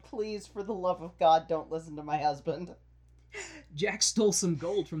Deaf. Please, for the love of God, don't listen to my husband. Jack stole some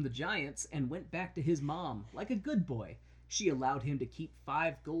gold from the giants and went back to his mom, like a good boy. She allowed him to keep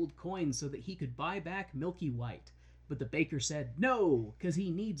 5 gold coins so that he could buy back Milky White. But the baker said no, because he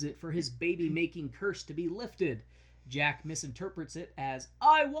needs it for his baby-making curse to be lifted. Jack misinterprets it as,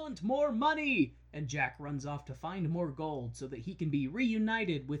 I want more money! And Jack runs off to find more gold so that he can be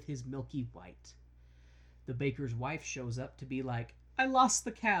reunited with his Milky White. The baker's wife shows up to be like, I lost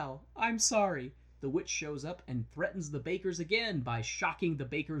the cow. I'm sorry. The witch shows up and threatens the bakers again by shocking the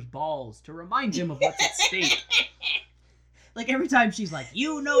baker's balls to remind him of what's at stake. Like every time she's like,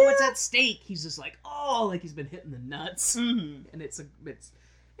 you know what's at stake, he's just like, oh, like he's been hitting the nuts. Mm-hmm. And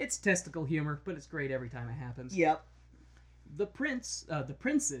it's testicle humor, but it's great every time it happens. Yep. The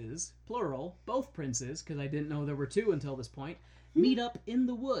princes, plural, both princes, because I didn't know there were 2 until this point, meet up in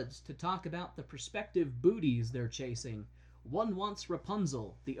the woods to talk about the prospective booties they're chasing. One wants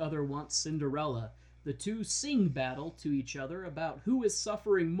Rapunzel, the other wants Cinderella. The two sing battle to each other about who is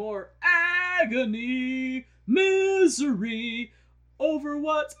suffering more agony, misery, over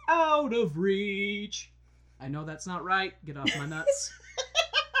what's out of reach. I know that's not right. Get off my nuts.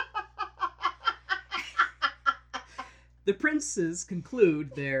 The princes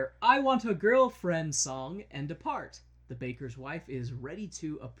conclude their I Want a Girlfriend song and depart. The baker's wife is ready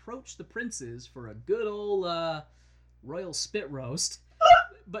to approach the princes for a good old royal spit roast,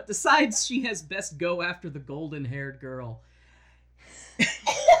 but decides she has best go after the golden-haired girl.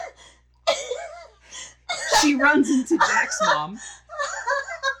 She runs into Jack's mom.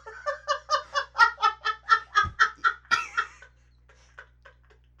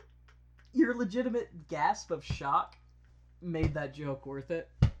 Your legitimate gasp of shock made that joke worth it.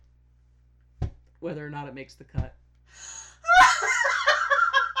 Whether or not it makes the cut.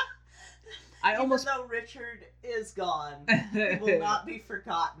 Even though Richard is gone, he will not be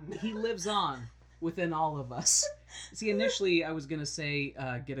forgotten. He lives on within all of us. See, initially I was going to say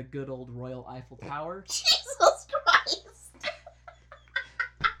get a good old Royal Eiffel Tower. Jesus Christ!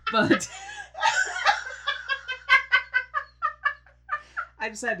 But I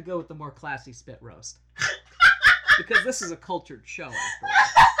decided to go with the more classy spit roast. Because this is a cultured show, after all.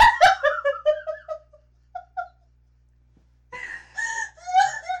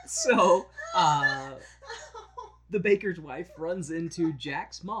 So, the baker's wife runs into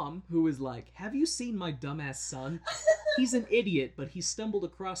Jack's mom, who is like, have you seen my dumbass son? He's an idiot, but he stumbled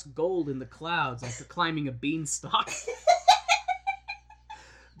across gold in the clouds after climbing a beanstalk.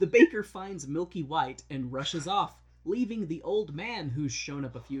 The baker finds Milky White and rushes off, leaving the old man who's shown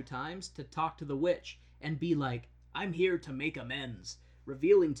up a few times to talk to the witch and be like, I'm here to make amends,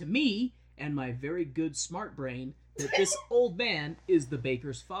 revealing to me and my very good smart brain that this old man is the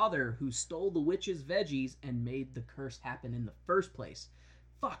baker's father who stole the witch's veggies and made the curse happen in the first place.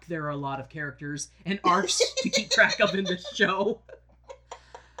 Fuck, there are a lot of characters and arcs to keep track of in this show.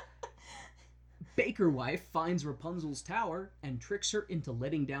 Baker wife finds Rapunzel's tower and tricks her into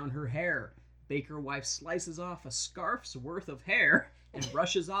letting down her hair. Baker wife slices off a scarf's worth of hair and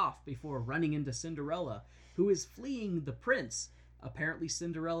rushes off before running into Cinderella, who is fleeing the prince. Apparently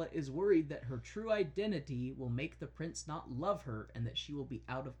Cinderella is worried that her true identity will make the prince not love her and that she will be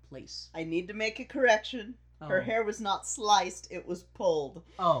out of place. I need to make a correction. Oh. Her hair was not sliced, it was pulled.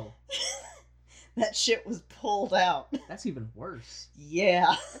 Oh. That shit was pulled out. That's even worse.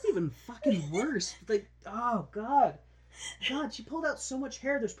 Yeah. That's even fucking worse. Like, oh, God. God, she pulled out so much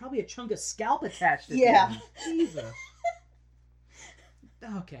hair, there's probably a chunk of scalp attached to it. Yeah. Jesus.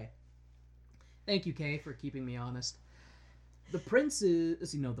 Okay. Thank you, Kay, for keeping me honest. The prince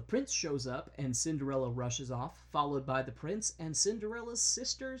shows up and Cinderella rushes off, followed by the prince and Cinderella's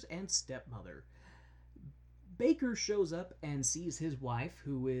sisters and stepmother. Baker shows up and sees his wife,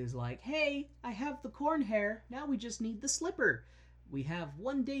 who is like, hey, I have the corn hair, now we just need the slipper. We have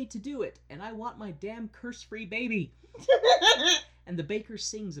 1 day to do it, and I want my damn curse-free baby. And the baker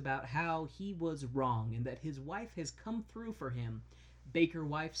sings about how he was wrong and that his wife has come through for him. Baker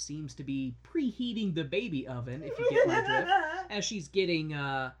wife seems to be preheating the baby oven, if you get my drift, as she's getting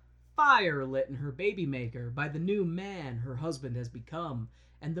fire lit in her baby maker by the new man her husband has become,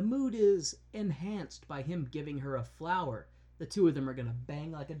 and the mood is enhanced by him giving her a flower. The two of them are gonna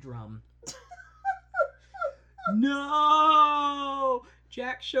bang like a drum. No!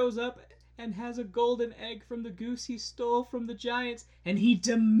 Jack shows up and has a golden egg from the goose he stole from the giants, and he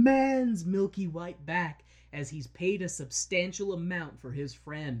demands Milky White back, as he's paid a substantial amount for his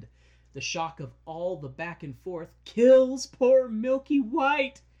friend. The shock of all the back and forth kills poor Milky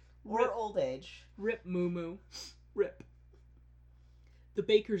White. Or old age. Rip, Moo. Rip. The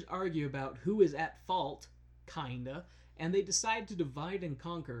bakers argue about who is at fault, kinda, and they decide to divide and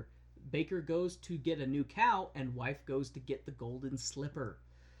conquer. Baker goes to get a new cow, and wife goes to get the golden slipper.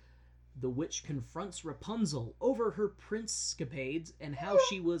 The witch confronts Rapunzel over her prince-scapades and how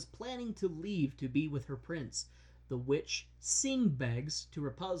she was planning to leave to be with her prince. The witch begs to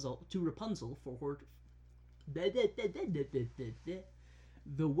Rapunzel for her.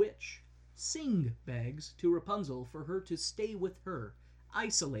 The witch begs to Rapunzel for her to stay with her,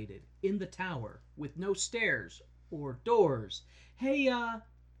 isolated in the tower with no stairs or doors. Hey, a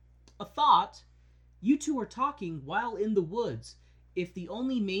thought. You two are talking while in the woods. If the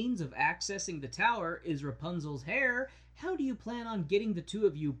only means of accessing the tower is Rapunzel's hair, how do you plan on getting the two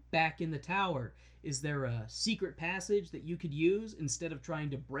of you back in the tower? Is there a secret passage that you could use instead of trying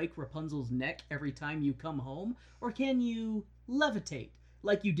to break Rapunzel's neck every time you come home? Or can you levitate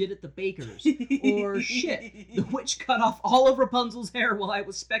like you did at the baker's? Or shit, the witch cut off all of Rapunzel's hair while I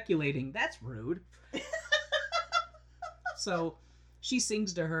was speculating. That's rude. So she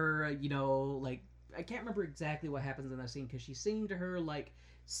sings to her, I can't remember exactly what happens in that scene, because she's singing to her, like,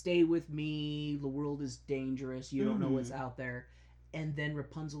 stay with me, the world is dangerous, you don't know what's out there. And then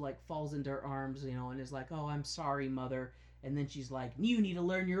Rapunzel, like, falls into her arms, you know, and is like, oh, I'm sorry, mother. And then she's like, you need to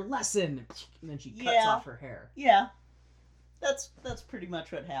learn your lesson. And then she cuts off her hair. Yeah. That's pretty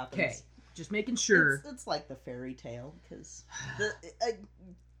much what happens. Okay, just making sure. It's like the fairy tale, because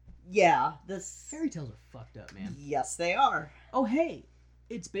Fairy tales are fucked up, man. Yes, they are. Oh, hey,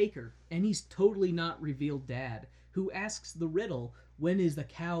 it's Baker, and he's totally not revealed dad, who asks the riddle, when is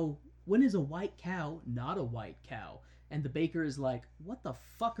a white cow not a white cow? And the baker is like, what the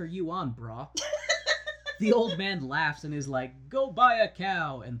fuck are you on, brah? The old man laughs and is like, go buy a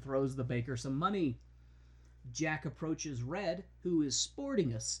cow, and throws the baker some money. Jack approaches Red, who is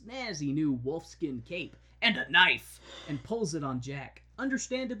sporting a snazzy new wolfskin cape and a knife, and pulls it on Jack.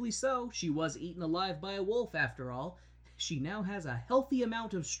 Understandably so, she was eaten alive by a wolf after all. She now has a healthy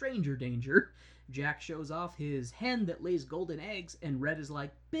amount of stranger danger. Jack shows off his hen that lays golden eggs, and Red is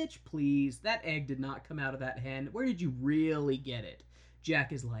like, bitch, please, that egg did not come out of that hen. Where did you really get it?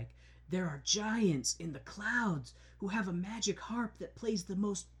 Jack is like, there are giants in the clouds who have a magic harp that plays the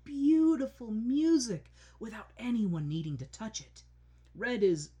most beautiful music without anyone needing to touch it. Red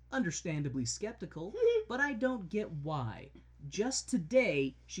is understandably skeptical, but I don't get why. Just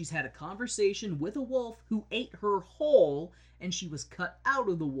today, she's had a conversation with a wolf who ate her whole, and she was cut out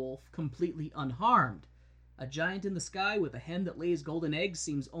of the wolf completely unharmed. A giant in the sky with a hen that lays golden eggs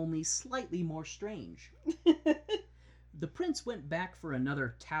seems only slightly more strange. The prince went back for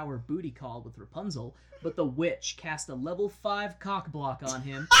another tower booty call with Rapunzel, but the witch cast a level 5 cockblock on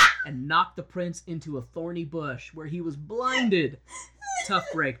him and knocked the prince into a thorny bush where he was blinded. Tough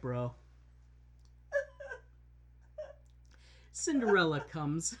break, bro. Cinderella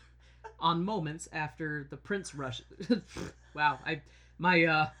comes on moments after the prince rushes. Wow,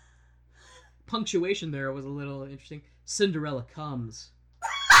 my punctuation there was a little interesting. Cinderella comes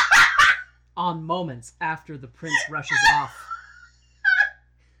on moments after the prince rushes off.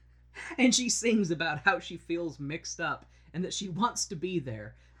 And she sings about how she feels mixed up and that she wants to be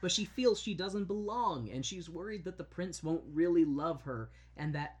there, but she feels she doesn't belong, and she's worried that the prince won't really love her,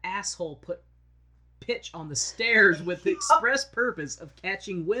 and that asshole put Pitch on the stairs with the express purpose of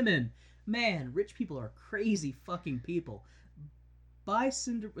catching women. Man, rich people are crazy fucking people. But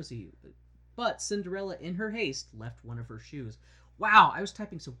Cinderella, in her haste, left one of her shoes. Wow, I was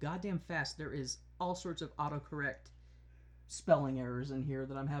typing so goddamn fast. There is all sorts of autocorrect spelling errors in here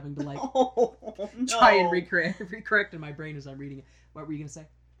that I'm having to, like, try and recorrect in my brain as I'm reading it. What were you going to say?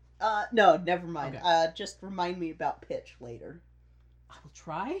 No, never mind. Okay. Just remind me about Pitch later. I will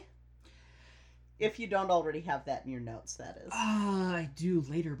try. If you don't already have that in your notes, that is. I do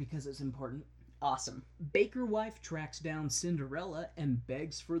later because it's important. Awesome. Baker wife tracks down Cinderella and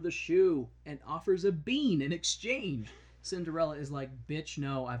begs for the shoe and offers a bean in exchange. Cinderella is like, bitch,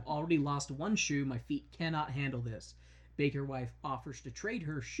 no, I've already lost one shoe. My feet cannot handle this. Baker wife offers to trade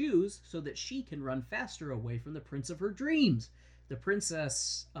her shoes so that she can run faster away from the prince of her dreams. The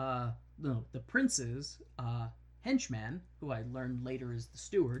prince's henchman, who I learned later is the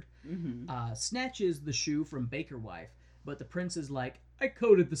steward, snatches the shoe from Baker wife, but the prince is like, I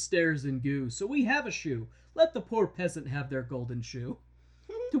coated the stairs in goo, so we have a shoe. Let the poor peasant have their golden shoe.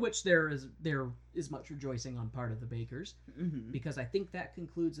 To which there is much rejoicing on part of the bakers, because I think that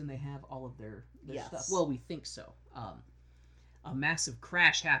concludes and they have all of their stuff. Well, we think so. A massive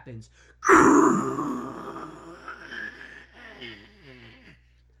crash happens.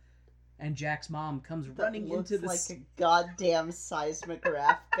 And Jack's mom comes running into the... Looks like a goddamn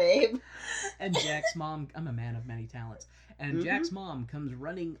seismograph, babe. And Jack's mom... I'm a man of many talents. And Jack's mom comes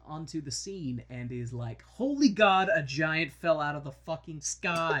running onto the scene and is like, holy God, a giant fell out of the fucking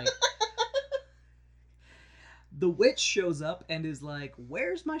sky. The witch shows up and is like,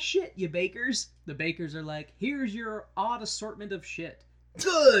 where's my shit, you bakers? The bakers are like, here's your odd assortment of shit.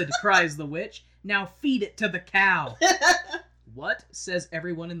 Good, cries the witch. Now feed it to the cow. What? Says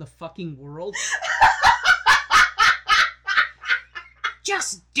everyone in the fucking world.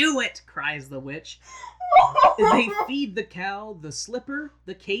 Just do it, cries the witch. They feed the cow the slipper,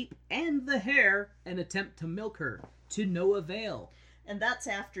 the cape, and the hair and attempt to milk her, to no avail. And that's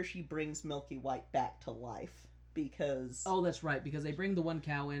after she brings Milky White back to life, because... Oh, that's right, because they bring the one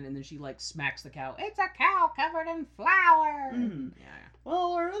cow in and then she, like, smacks the cow. It's a cow covered in flour! Yeah.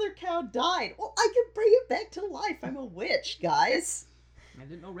 Well, our other cow died. Well, I can bring it back to life. I'm a witch, guys. I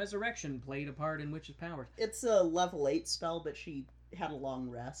didn't know resurrection played a part in witch's powers. It's a level 8 spell, but she had a long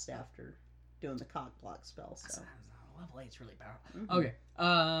rest after doing the cock block spell, so... Level 8's really powerful. Okay.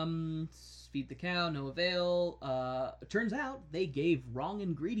 feed the cow, no avail. Turns out they gave wrong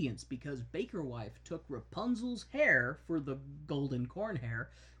ingredients because Baker Wife took Rapunzel's hair for the golden corn hair,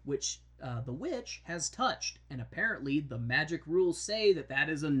 which the witch has touched. And apparently the magic rules say that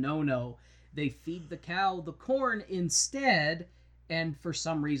is a no-no. They feed the cow the corn instead, and for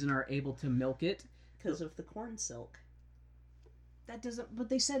some reason are able to milk it. Because of the corn silk. That doesn't, but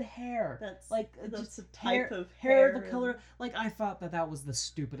they said hair. That's a type of hair. The color, like, I thought that was the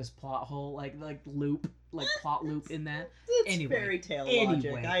stupidest plot hole, plot loop in that. It's fairy tale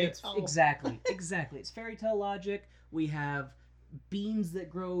logic. Exactly. It's fairy tale logic. We have beans that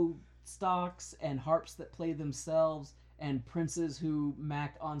grow stalks and harps that play themselves and princes who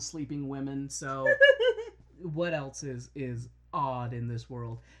mac on sleeping women. So, what else is odd in this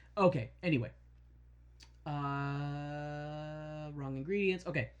world? Okay. Anyway. Wrong ingredients.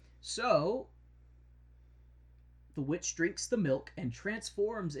 Okay, so the witch drinks the milk and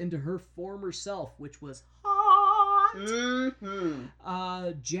transforms into her former self, which was hot.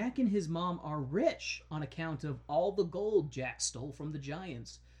 Mm-hmm. Jack and his mom are rich on account of all the gold Jack stole from the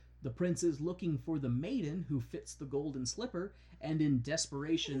giants. The prince is looking for the maiden who fits the golden slipper, and in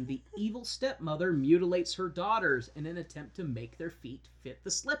desperation, the evil stepmother mutilates her daughters in an attempt to make their feet fit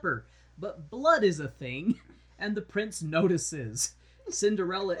the slipper. But blood is a thing, and the prince notices.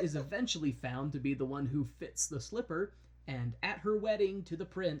 Cinderella is eventually found to be the one who fits the slipper, and at her wedding to the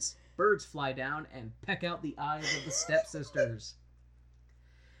prince, birds fly down and peck out the eyes of the stepsisters.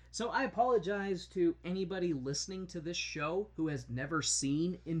 So I apologize to anybody listening to this show who has never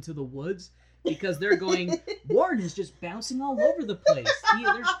seen Into the Woods, because they're going, Warren is just bouncing all over the place.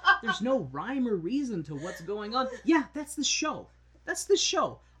 There's no rhyme or reason to what's going on. Yeah, that's the show. That's the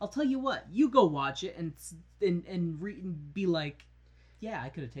show. I'll tell you what. You go watch it and be like, yeah, I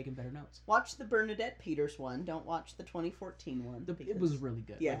could have taken better notes. Watch the Bernadette Peters one. Don't watch the 2014 one. It was really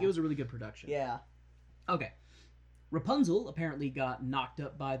good. Yeah. It was a really good production. Yeah. Okay. Rapunzel apparently got knocked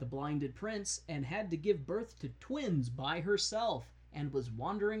up by the blinded prince and had to give birth to twins by herself, and was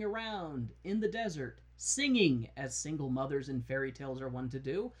wandering around in the desert, singing, as single mothers in fairy tales are wont to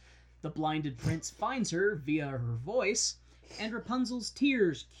do. The blinded prince finds her via her voice, and Rapunzel's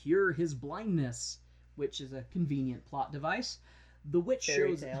tears cure his blindness, which is a convenient plot device. The witch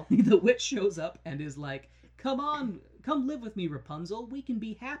shows up and is like, come on, come live with me, Rapunzel. We can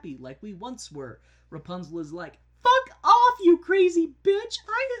be happy like we once were. Rapunzel is like, fuck off, you crazy bitch.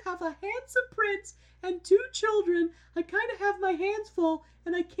 I have a handsome prince and 2 children. I kind of have my hands full,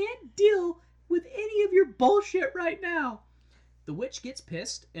 and I can't deal with any of your bullshit right now. The witch gets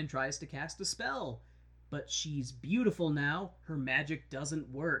pissed and tries to cast a spell. But she's beautiful now. Her magic doesn't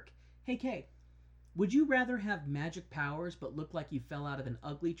work. Hey, Kay, would you rather have magic powers but look like you fell out of an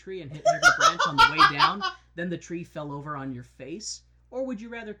ugly tree and hit every branch on the way down than the tree fell over on your face? Or would you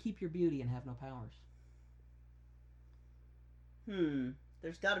rather keep your beauty and have no powers?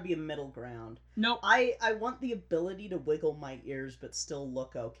 There's got to be a middle ground. Nope. I want the ability to wiggle my ears but still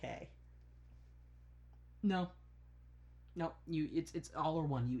look okay. No, it's all or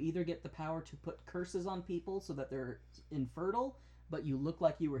one. You either get the power to put curses on people so that they're infertile, but you look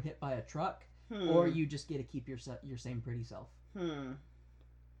like you were hit by a truck, or you just get to keep your same pretty self.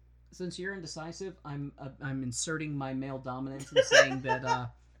 Since you're indecisive, I'm inserting my male dominance and saying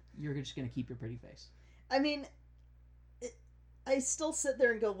that you're just gonna keep your pretty face. I mean, I still sit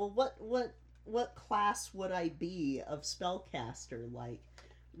there and go, well, what class would I be of spellcaster? Like,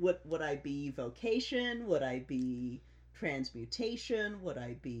 would I be vocation? Would I be transmutation? Would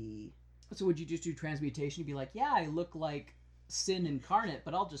I be... So would you just do transmutation and be like, yeah, I look like Sin incarnate,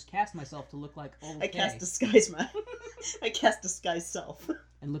 but I'll just cast myself to look like old K. I cast disguise self.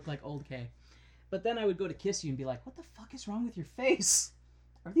 And look like old K. But then I would go to kiss you and be like, what the fuck is wrong with your face?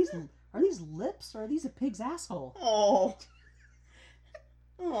 Are these lips, or are these a pig's asshole?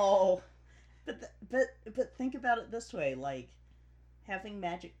 Oh. But think about it this way, like, having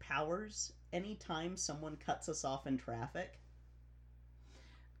magic powers, anytime someone cuts us off in traffic.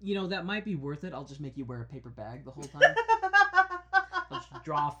 You know, that might be worth it. I'll just make you wear a paper bag the whole time. I'll just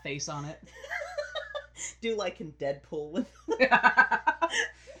draw a face on it. Do like in Deadpool with...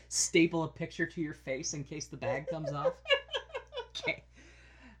 Staple a picture to your face in case the bag comes off. Okay.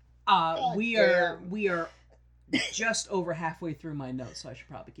 We are just over halfway through my notes, so I should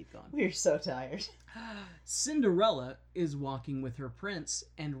probably keep going. We're so tired. Cinderella is walking with her prince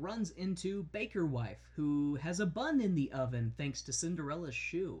and runs into Baker Wife, who has a bun in the oven thanks to Cinderella's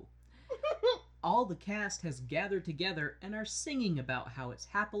shoe. All the cast has gathered together and are singing about how it's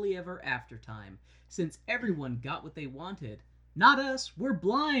happily ever after time, since everyone got what they wanted. Not us, we're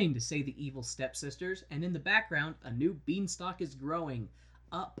blind, say the evil stepsisters, and in the background, a new beanstalk is growing.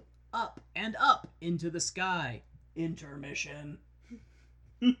 Up, up and up into the sky. Intermission.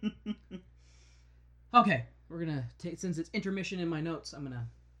 Okay, we're gonna take, since it's intermission in my notes, I'm gonna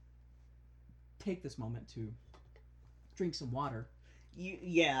take this moment to drink some water.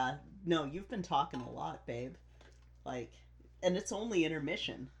 You've been talking a lot, babe. Like, and it's only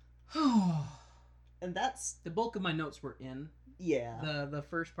intermission. And that's... The bulk of my notes were in. Yeah. The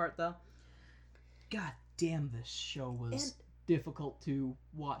first part, though. God damn, this show was difficult to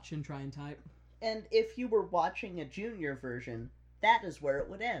watch and try and type. And if you were watching a junior version, that is where it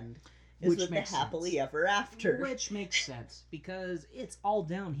would end. Is with the happily ever after. Which makes sense, because it's all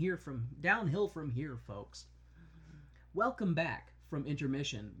downhill from here, folks. Welcome back from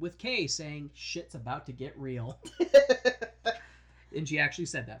intermission, with Kay saying, shit's about to get real. And she actually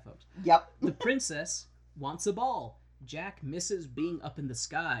said that, folks. Yep. The princess wants a ball. Jack misses being up in the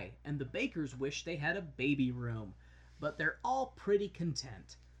sky, and the Bakers wish they had a baby room. But they're all pretty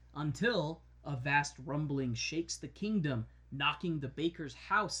content. Until a vast rumbling shakes the kingdom, knocking the Baker's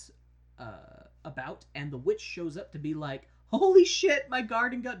house about, and the witch shows up to be like, holy shit, my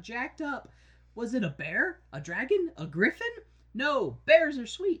garden got jacked up. Was it a bear? A dragon? A griffin? No, bears are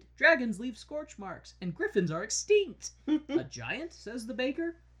sweet, dragons leave scorch marks, and griffins are extinct. A giant, says the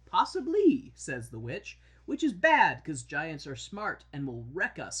baker. Possibly, says the witch, which is bad, because giants are smart and will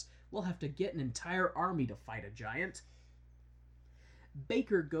wreck us. We'll have to get an entire army to fight a giant.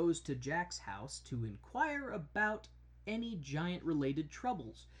 Baker goes to Jack's house to inquire about any giant-related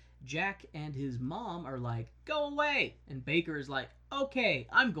troubles. Jack and his mom are like, go away, and Baker is like, okay,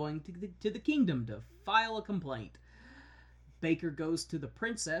 I'm going to the kingdom to file a complaint. Baker goes to the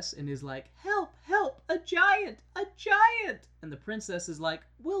princess and is like, help, help, a giant, a giant! And the princess is like,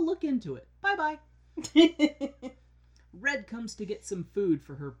 we'll look into it. Bye-bye. Red comes to get some food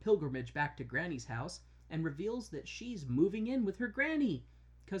for her pilgrimage back to Granny's house and reveals that she's moving in with her granny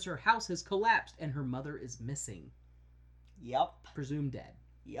because her house has collapsed and her mother is missing. Yep. Presumed dead.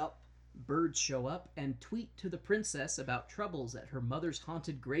 Yep. Birds show up and tweet to the princess about troubles at her mother's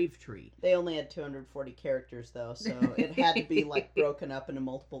haunted grave tree. They only had 240 characters, though, so it had to be, like, broken up into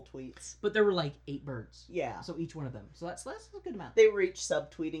multiple tweets. But there were, like, 8 birds. Yeah. So each one of them. So that's a good amount. They were each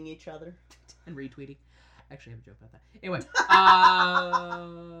subtweeting each other. And retweeting. I actually have a joke about that. Anyway,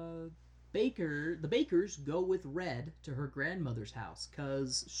 the Bakers go with Red to her grandmother's house,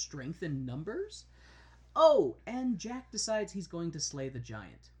 'cause strength in numbers? Oh, and Jack decides he's going to slay the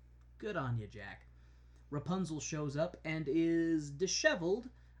giant. Good on you, Jack. Rapunzel shows up and is disheveled.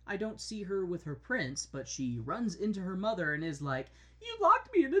 I don't see her with her prince, but she runs into her mother and is like, you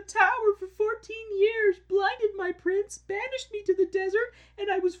locked me in a tower for 14 years, blinded my prince, banished me to the desert,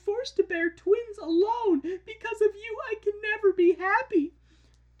 and I was forced to bear twins alone. Because of you, I can never be happy.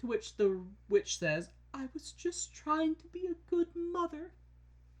 To which the witch says, I was just trying to be a good mother.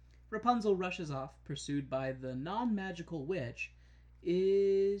 Rapunzel rushes off, pursued by the non-magical witch.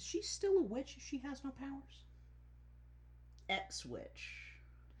 Is she still a witch if she has no powers? Ex-witch.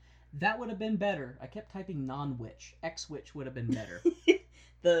 That would have been better. I kept typing non-witch. Ex-witch would have been better.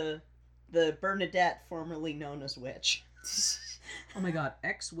 The Bernadette, formerly known as witch. Oh my god,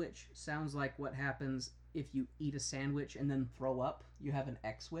 ex-witch sounds like what happens if you eat a sandwich and then throw up. You have an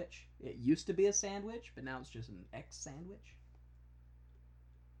ex-witch. It used to be a sandwich, but now it's just an ex-sandwich.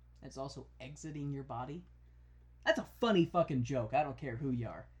 It's also exiting your body. That's a funny fucking joke. I don't care who you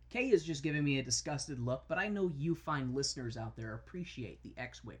are. Kay is just giving me a disgusted look, but I know you fine listeners out there appreciate the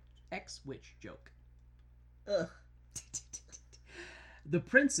ex-witch joke. Ugh. The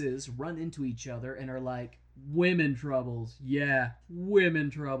princes run into each other and are like, women troubles. Yeah,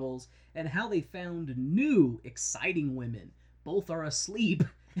 women troubles. And how they found new, exciting women. Both are asleep,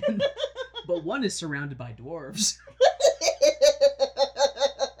 but one is surrounded by dwarves.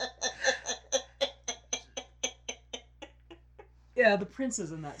 Yeah, the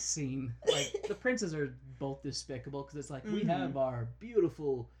princes in that scene, like, the princes are both despicable, because it's like, we have our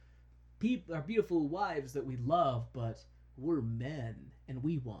beautiful wives that we love, but we're men, and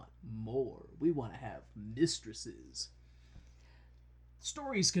we want more. We want to have mistresses.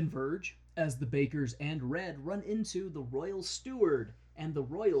 Stories converge as the Bakers and Red run into the royal steward, and the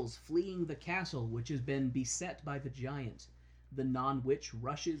royals fleeing the castle, which has been beset by the giant. The non-witch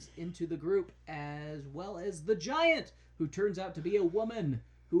rushes into the group, as well as the giant, who turns out to be a woman,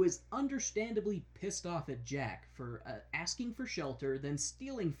 who is understandably pissed off at Jack for asking for shelter, then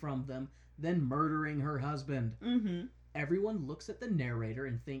stealing from them, then murdering her husband. Mm-hmm. Everyone looks at the narrator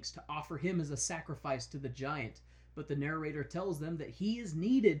and thinks to offer him as a sacrifice to the giant, but the narrator tells them that he is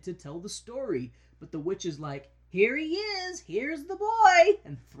needed to tell the story, but the witch is like, "Here he is! Here's the boy!"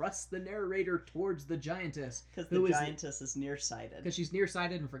 and thrusts the narrator towards the giantess. Because the giantess is nearsighted. Because she's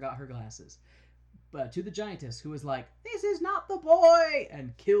nearsighted and forgot her glasses. But to the giantess, who is like, "This is not the boy!"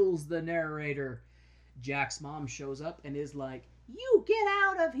 and kills the narrator. Jack's mom shows up and is like, "You get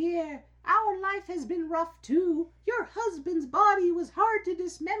out of here! Our life has been rough too. Your husband's body was hard to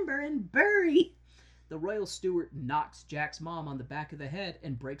dismember and bury." The royal steward knocks Jack's mom on the back of the head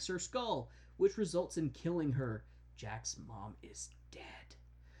and breaks her skull, which results in killing her. Jack's mom is dead.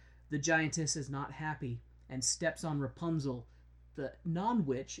 The giantess is not happy and steps on Rapunzel. The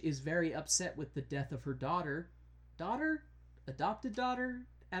non-witch is very upset with the death of her daughter, adopted daughter,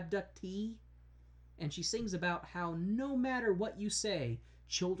 abductee, and she sings about how no matter what you say,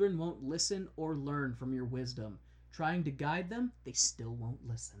 children won't listen or learn from your wisdom. Trying to guide them, they still won't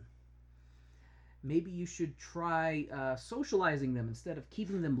listen. Maybe you should try socializing them instead of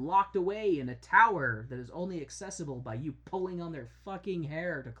keeping them locked away in a tower that is only accessible by you pulling on their fucking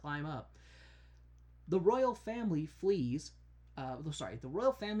hair to climb up. The royal family leaves,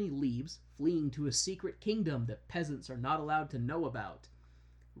 fleeing to a secret kingdom that peasants are not allowed to know about.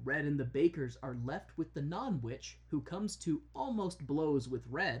 Red and the bakers are left with the non-witch, who comes to almost blows with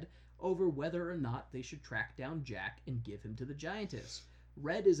Red over whether or not they should track down Jack and give him to the giantess.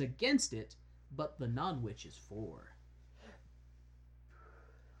 Red is against it, but the non-witch is for.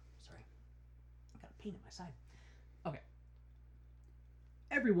 Sorry. I got a pain in my side. Okay.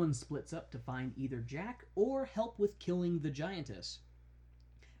 Everyone splits up to find either Jack or help with killing the giantess.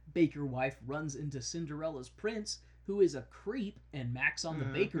 Baker wife runs into Cinderella's prince, who is a creep and Max on the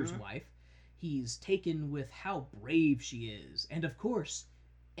baker's wife. He's taken with how brave she is. And of course,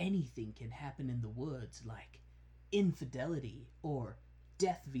 anything can happen in the woods, like infidelity or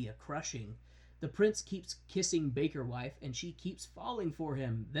death via crushing. The prince keeps kissing Baker wife, and she keeps falling for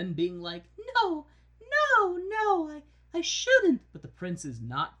him, then being like, no, I shouldn't. But the prince is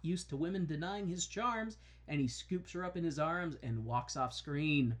not used to women denying his charms, and he scoops her up in his arms and walks off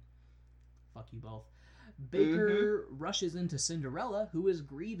screen. Fuck you both. Baker rushes into Cinderella, who is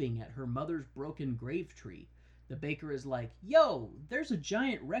grieving at her mother's broken grave tree. The baker is like, yo, there's a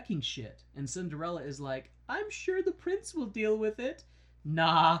giant wrecking shit. And Cinderella is like, I'm sure the prince will deal with it.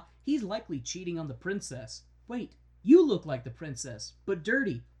 Nah, he's likely cheating on the princess. Wait, you look like the princess, but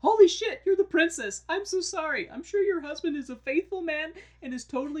dirty. Holy shit, you're the princess. I'm so sorry. I'm sure your husband is a faithful man and is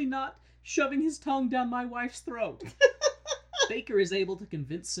totally not shoving his tongue down my wife's throat. Baker is able to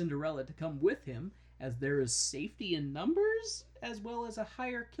convince Cinderella to come with him, as there is safety in numbers, as well as a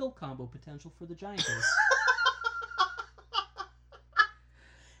higher kill combo potential for the giantess.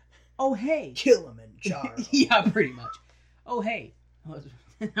 Oh, hey. Kilimanjaro. Yeah, pretty much. Oh, hey.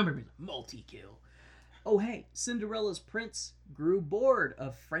 Multi-kill. Oh, hey. Cinderella's prince grew bored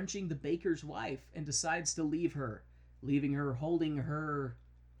of Frenching the baker's wife and decides to leave her, leaving her holding her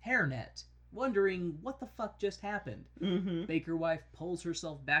hairnet, wondering what the fuck just happened. Baker wife pulls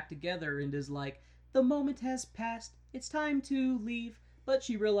herself back together and is like, the moment has passed, it's time to leave, but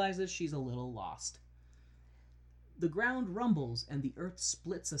she realizes she's a little lost. The ground rumbles and the earth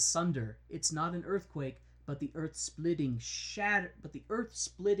splits asunder. It's not an earthquake, but the earth-splitting shatter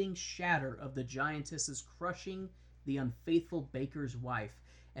of the giantess is crushing the unfaithful baker's wife.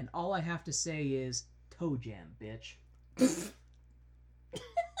 And all I have to say is, toe jam, bitch.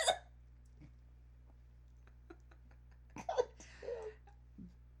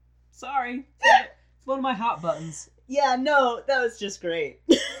 Sorry. It's one of my hot buttons. Yeah, no, that was just great.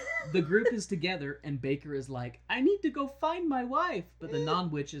 The group is together, and Baker is like, I need to go find my wife. But the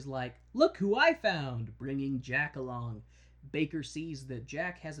non-witch is like, look who I found, bringing Jack along. Baker sees that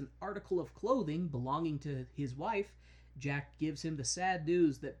Jack has an article of clothing belonging to his wife. Jack gives him the sad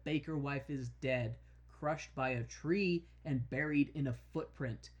news that Baker wife is dead, crushed by a tree and buried in a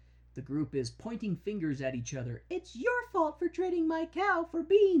footprint. The group is pointing fingers at each other. It's your fault for trading my cow for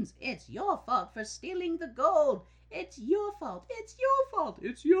beans. It's your fault for stealing the gold. It's your fault. It's your fault.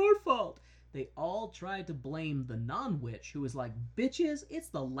 It's your fault. They all try to blame the non-witch, who is like, bitches, it's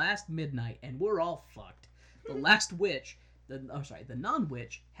the last midnight and we're all fucked. The non-witch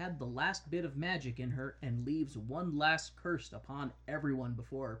had the last bit of magic in her and leaves one last curse upon everyone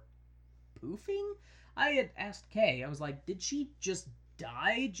before poofing? I had asked Kay, I was like, did she just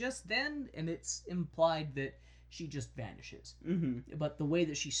die just then? And it's implied that she just vanishes. But the way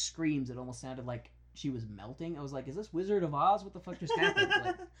that she screams, it almost sounded like she was melting. I was like, is this Wizard of Oz? What the fuck just happened?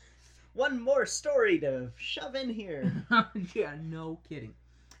 Like, one more story to shove in here. Yeah, no kidding.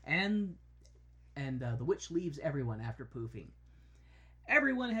 And the witch leaves everyone after poofing.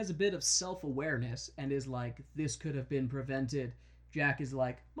 Everyone has a bit of self-awareness and is like, this could have been prevented. Jack is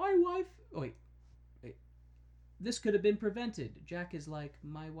like, my wife... Oh, wait. this could have been prevented. Jack is like,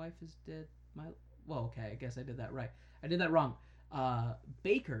 my wife is dead. Well, okay, I guess I did that right. I did that wrong.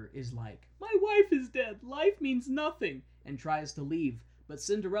 Baker is like, my wife is dead. Life means nothing. And tries to leave. But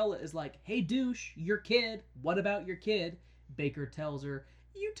Cinderella is like, hey, douche, your kid. What about your kid? Baker tells her,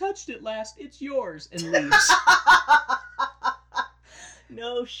 you touched it last. It's yours. And leaves.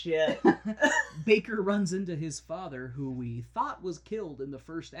 No shit. Baker runs into his father, who we thought was killed in the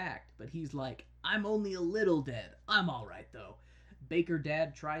first act. But he's like, I'm only a little dead. I'm all right, though. Baker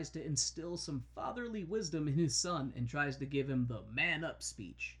Dad tries to instill some fatherly wisdom in his son and tries to give him the man up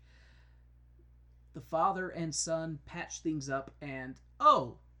speech. The father and son patch things up and,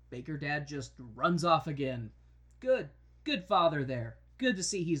 Baker Dad just runs off again. Good father there. Good to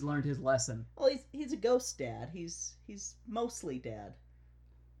see he's learned his lesson. Well, he's a ghost dad. He's mostly dead.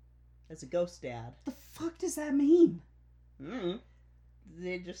 As a ghost dad. The fuck does that mean?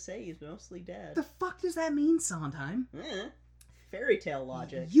 They just say he's mostly dead. The fuck does that mean, Sondheim? Fairy tale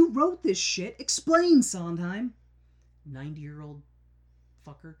logic. You wrote this shit. Explain, Sondheim. 90-year-old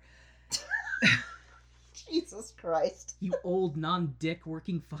fucker. Jesus Christ. You old non-dick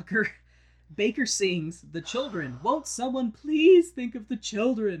working fucker. Baker sings, the children. Won't someone please think of the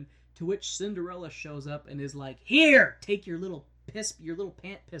children? To which Cinderella shows up and is like, here, take your little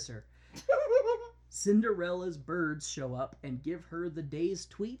pant pisser. Cinderella's birds show up and give her the day's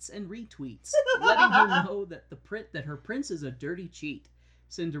tweets and retweets, letting her know that her prince is a dirty cheat.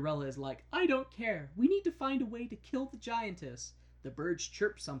 Cinderella is like, I don't care. We need to find a way to kill the giantess. The birds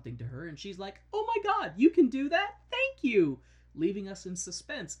chirp something to her, and she's like, oh my god, you can do that? Thank you! Leaving us in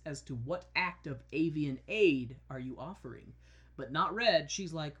suspense as to what act of avian aid are you offering. But not Red.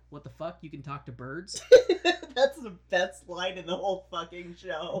 She's like, what the fuck? You can talk to birds? That's the best line in the whole fucking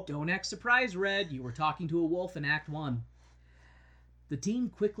show. Don't act surprised, Red. You were talking to a wolf in Act 1. The team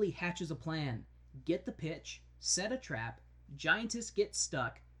quickly hatches a plan. Get the pitch, set a trap, giantess gets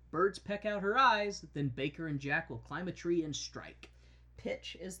stuck, birds peck out her eyes, then Baker and Jack will climb a tree and strike.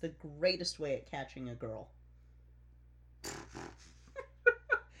 Pitch is the greatest way at catching a girl.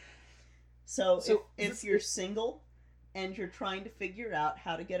 So if you're single and you're trying to figure out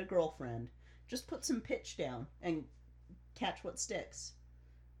how to get a girlfriend, just put some pitch down and catch what sticks.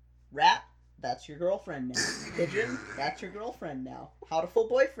 Rat, that's your girlfriend now. Pigeon, that's your girlfriend now. Howtiful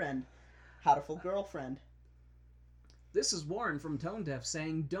boyfriend, howtiful girlfriend. This is Warren from Tone Deaf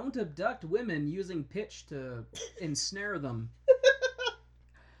saying, don't abduct women using pitch to ensnare them.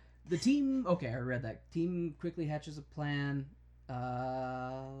 The team... Okay, I read that. Team quickly hatches a plan.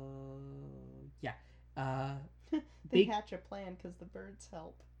 They hatch a plan because the birds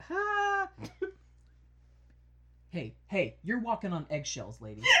help. Hey, you're walking on eggshells,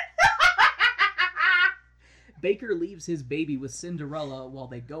 lady. Baker leaves his baby with Cinderella while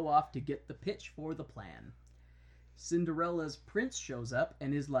they go off to get the pitch for the plan. Cinderella's prince shows up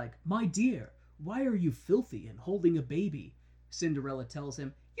and is like, my dear, why are you filthy and holding a baby? Cinderella tells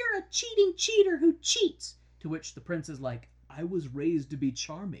him, you're a cheating cheater who cheats. To which the prince is like, I was raised to be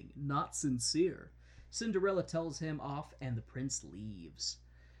charming, not sincere. Cinderella tells him off and the prince leaves.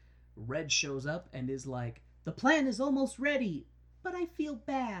 Red shows up and is like, the plan is almost ready, but I feel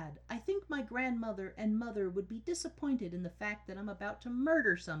bad. I think my grandmother and mother would be disappointed in the fact that I'm about to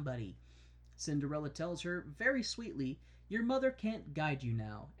murder somebody. Cinderella tells her very sweetly, your mother can't guide you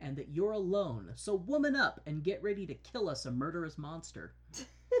now, and that you're alone, so woman up and get ready to kill us a murderous monster.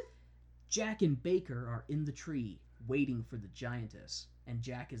 Jack and Baker are in the tree, waiting for the giantess, and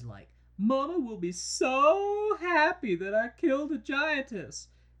Jack is like, Mama will be so happy that I killed a giantess.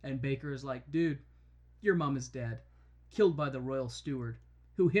 And Baker is like, dude, your mom is dead, killed by the royal steward,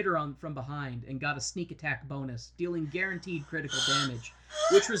 who hit her from behind and got a sneak attack bonus, dealing guaranteed critical damage,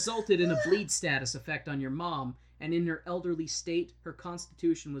 which resulted in a bleed status effect on your mom, and in her elderly state, her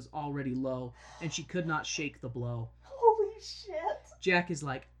constitution was already low, and she could not shake the blow. Holy shit. Jack is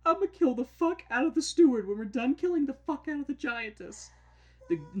like, I'm gonna kill the fuck out of the steward when we're done killing the fuck out of the giantess.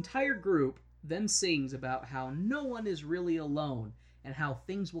 The entire group then sings about how no one is really alone, and how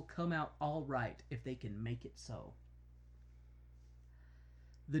things will come out all right if they can make it so.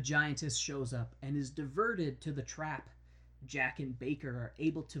 The giantess shows up and is diverted to the trap. Jack and Baker are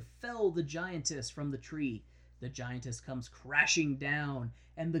able to fell the giantess from the tree. The giantess comes crashing down,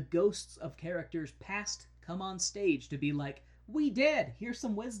 and the ghosts of characters past come on stage to be like, we did, here's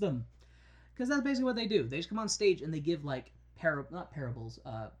some wisdom. Because that's basically what they do. They just come on stage and they give, like,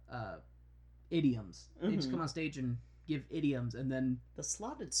 idioms. They just come on stage and give idioms, and then... The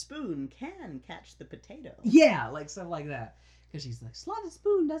slotted spoon can catch the potato. Yeah, like stuff like that. Because she's like, slotted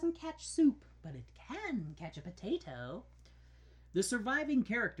spoon doesn't catch soup, but it can catch a potato. The surviving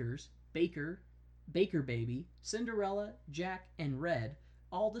characters, Baker, Baker Baby, Cinderella, Jack, and Red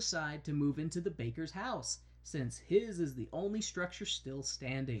all decide to move into the baker's house, since his is the only structure still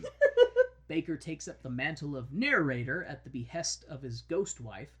standing. Baker takes up the mantle of narrator at the behest of his ghost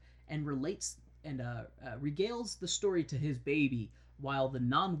wife and regales the story to his baby, while the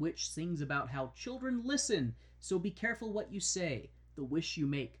non-witch sings about how children listen, so be careful what you say, the wish you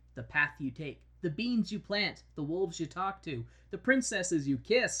make, the path you take, the beans you plant, the wolves you talk to, the princesses you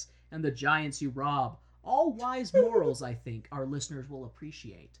kiss, and the giants you rob. All wise morals, I think, our listeners will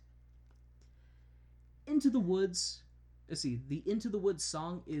appreciate. Into the Woods. The Into the Woods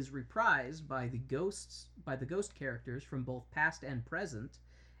song is reprised by the ghost characters from both past and present,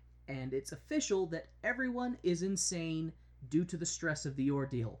 and it's official that everyone is insane due to the stress of the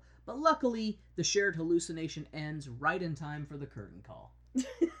ordeal. But luckily, the shared hallucination ends right in time for the curtain call.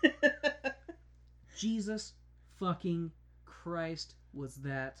 Jesus fucking Christ, was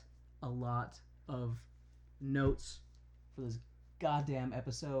that a lot of notes for this goddamn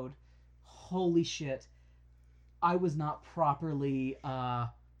episode. Holy shit. I was not properly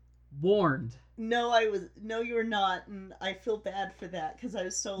warned. No, you were not, and I feel bad for that, because I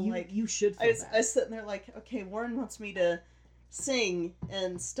was so, You should feel bad. I was sitting there like, okay, Warren wants me to sing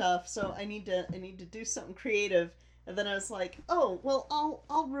and stuff, so I need to do something creative, and then I was like, oh, well,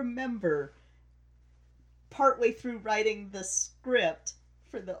 I'll remember partway through writing the script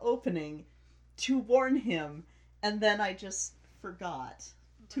for the opening to warn him, and then I just forgot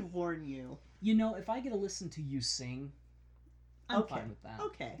to warn you. You know, if I get to listen to you sing, I'm fine with that.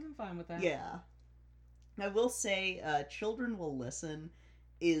 Okay. I'm fine with that. Yeah. I will say, Children Will Listen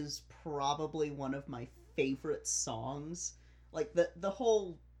is probably one of my favorite songs. Like, the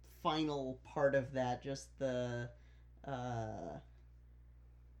whole final part of that, just the,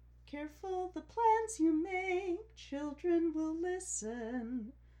 careful the plans you make, children will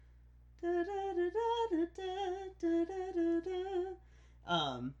listen. Da, da, da, da, da, da, da, da.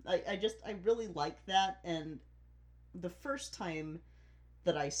 I really like that, and the first time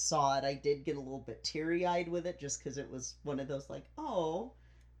that I saw it, I did get a little bit teary-eyed with it, just because it was one of those, like, oh,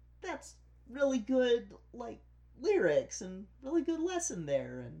 that's really good, like, lyrics, and really good lesson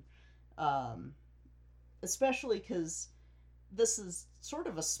there, and, especially because this is sort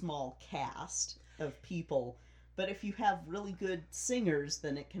of a small cast of people, but if you have really good singers,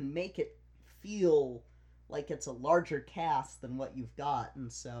 then it can make it feel like it's a larger cast than what you've got,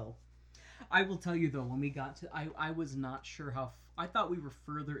 and so... I will tell you, though, when we got to... I was not sure how... I thought we were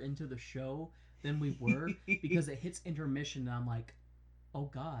further into the show than we were, because it hits intermission, and I'm like, oh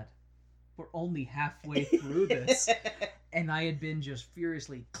god, we're only halfway through this. And I had been just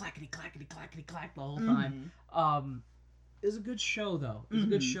furiously clackety, clackety, clackety, clack the whole time. It was a good show, though. It was a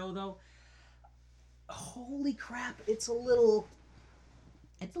good show, though. Holy crap, it's a little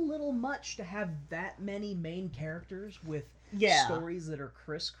much to have that many main characters with stories that are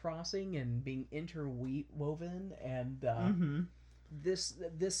crisscrossing and being interwoven, and this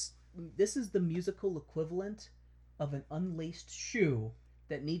is the musical equivalent of an unlaced shoe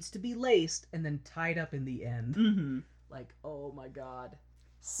that needs to be laced and then tied up in the end. Like, oh my god,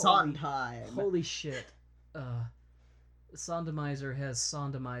 Sondheim. Holy shit. Sondomizer has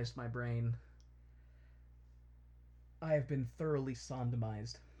sondomized my brain. I have been thoroughly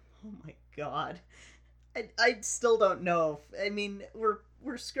sondomized. Oh my god. I still don't know if... I mean,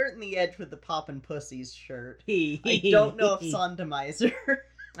 we're skirting the edge with the Poppin' Pussies shirt. I don't know if Sondomizer...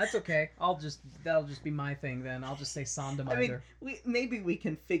 That's okay. That'll just be my thing then. I'll just say sondomizer. I mean, maybe we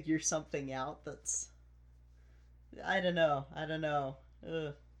can figure something out that's... I don't know. I don't know.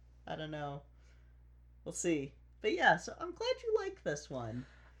 We'll see. But yeah, so I'm glad you like this one.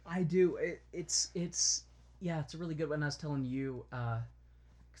 I do. It's a really good one. I was telling you,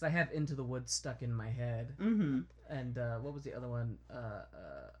 because I have Into the Woods stuck in my head. And what was the other one?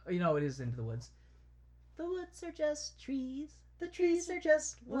 It is Into the Woods. The woods are just trees. The trees are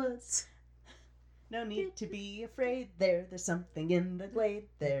just woods. No need to be afraid there. There's something in the glade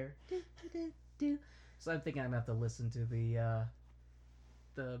there. So I'm thinking I'm gonna have to listen to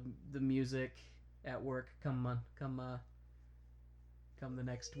the music at work come the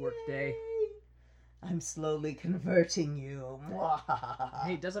next work day. I'm slowly converting you.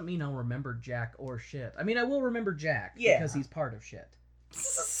 Hey, it doesn't mean I'll remember Jack or shit. I mean, I will remember Jack because he's part of shit.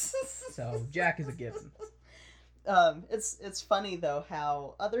 So Jack is a given. It's funny though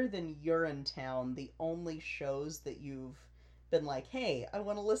how, other than Urinetown, the only shows that you've been like, hey, I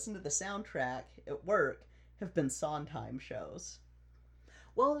want to listen to the soundtrack at work, have been Sondheim shows.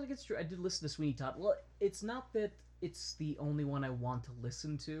 Well, it's true. I did listen to Sweeney Todd. Well, it's not that it's the only one I want to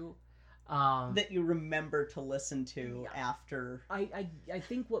listen to. that you remember to listen to after. I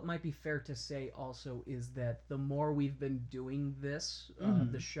think what might be fair to say also is that the more we've been doing this,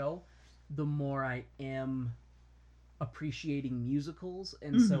 the show, the more I am appreciating musicals,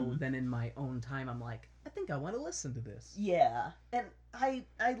 and so then in my own time I'm like, I think I want to listen to this. Yeah, and I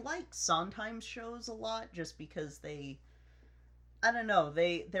like Sondheim shows a lot just because they, I don't know,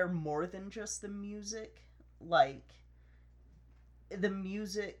 they're more than just the music. Like, the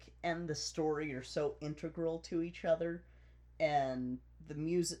music and the story are so integral to each other, and the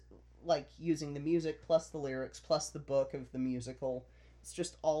music, like using the music plus the lyrics plus the book of the musical, it's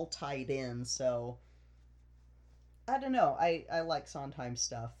just all tied in. So I don't know, I like Sondheim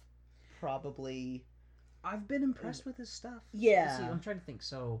stuff. Probably I've been impressed with his stuff. Yeah. Let's see, I'm trying to think.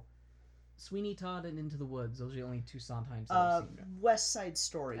 So Sweeney Todd and Into the Woods, those are the only two Sondheims that I've seen. West Side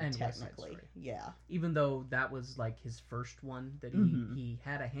Story, And West Side technically. Story. Yeah. Even though that was like his first one that he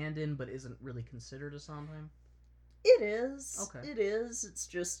had a hand in, but isn't really considered a Sondheim. It is. Okay. It is. It's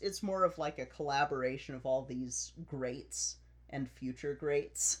just, it's more of like a collaboration of all these greats and future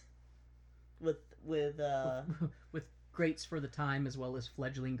greats. With greats for the time as well as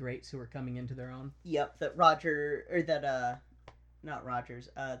fledgling greats who are coming into their own. Yep, that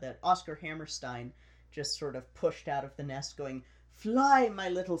Oscar Hammerstein just sort of pushed out of the nest going, "Fly, my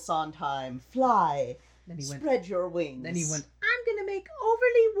little Sondheim, fly. Then he Spread your wings." Then he went, I'm going to make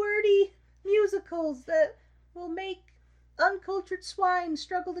overly wordy musicals that will make uncultured swine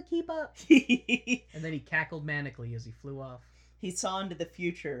struggle to keep up. And then he cackled manically as he flew off. He saw into the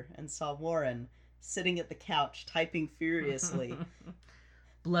future and saw Warren sitting at the couch typing furiously.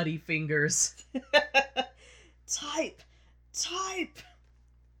 Bloody fingers. Type!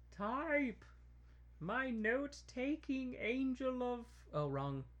 My note-taking angel of... Oh,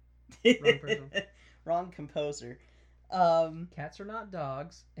 wrong person. Wrong composer. Cats are not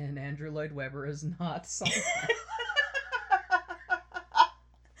dogs, and Andrew Lloyd Webber is not Sondheim.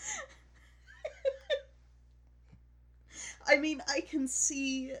 I mean, I can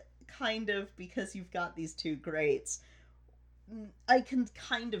see, kind of, because you've got these two greats, I can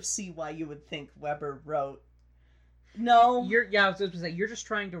kind of see why you would think Weber wrote. No. I was supposed to say, you're just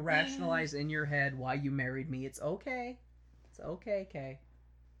trying to rationalize in your head why you married me. It's okay. It's okay, Kay.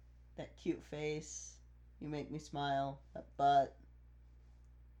 That cute face. You make me smile. That butt.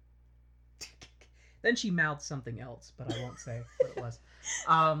 Then she mouthed something else, but I won't say what it was.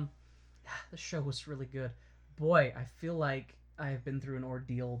 The show was really good. Boy, I feel like I have been through an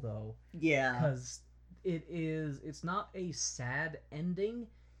ordeal, though. Yeah. Because it's not a sad ending.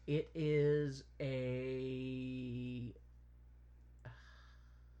 It is it's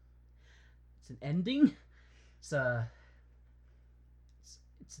an ending. It's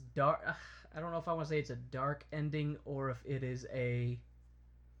dark. I don't know if I want to say it's a dark ending or if it is I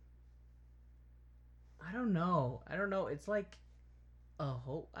don't know. It's like a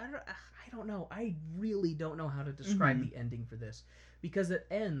hope. I don't know. I really don't know how to describe the ending for this, because it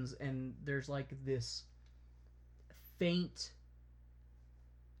ends and there's like this faint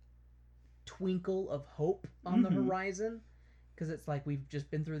twinkle of hope on the horizon, because it's like we've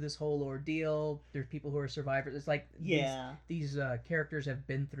just been through this whole ordeal. There's people who are survivors. It's like these characters have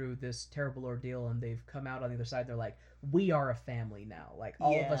been through this terrible ordeal and they've come out on the other side. They're like, we are a family now. Like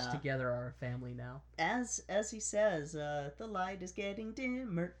all of us together are a family now. As he says, the light is getting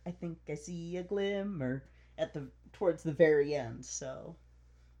dimmer. I think I see a glimmer towards the very end. So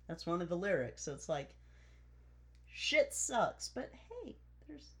that's one of the lyrics. So it's like, shit sucks, but hey,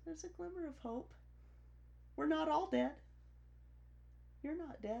 there's a glimmer of hope. We're not all dead. You're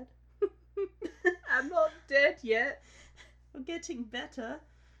not dead. I'm not dead yet. We're getting better.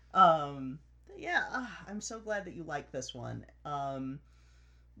 Yeah, I'm so glad that you like this one.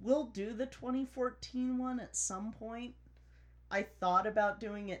 We'll do the 2014 one at some point. I thought about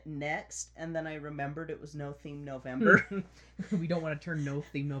doing it next, and then I remembered it was No Theme November. We don't want to turn No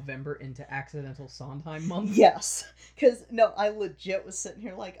Theme November into Accidental Sondheim Month. Yes, because, no, I legit was sitting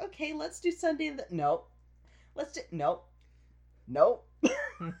here like, okay, let's do Sunday. Nope. Nope.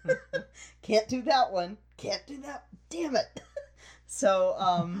 Can't do that one. Can't do that. Damn it. So,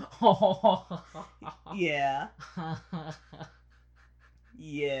 yeah.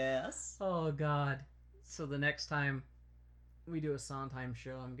 Yes. Oh, God. So the next time we do a Sondheim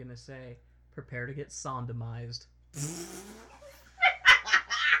show, I'm going to say, prepare to get Sondemized.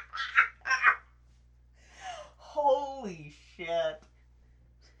 Holy shit.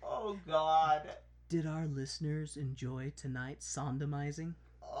 Oh, God. Did our listeners enjoy tonight's Sondemizing?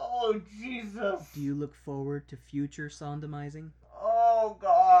 Oh, Jesus. Do you look forward to future Sondemizing? Oh,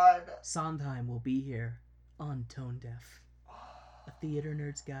 God. Sondheim will be here on Tone Deaf. theater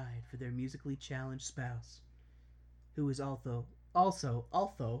nerd's guide for their musically challenged spouse, who is also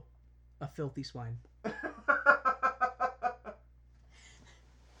a filthy swine.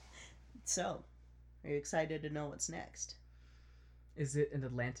 So, are you excited to know what's next? Is it an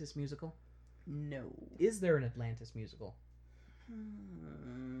Atlantis musical? No. Is there an Atlantis musical?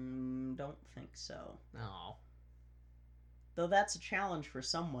 Don't think so. Oh. Though that's a challenge for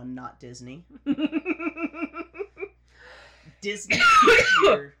someone, not Disney. Disney,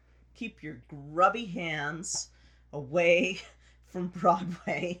 keep your grubby hands away from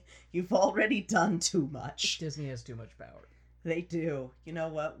Broadway. You've already done too much. Disney has too much power. They do. You know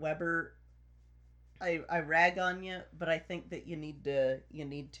what, Weber? I rag on you, but I think that you need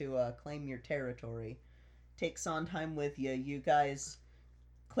to claim your territory. Take Sondheim with you. You guys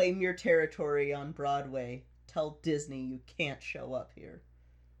claim your territory on Broadway. Tell Disney you can't show up here.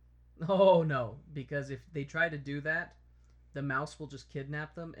 Oh no, because if they try to do that, the mouse will just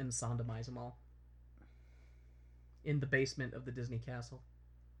kidnap them and sodomize them all. In the basement of the Disney castle.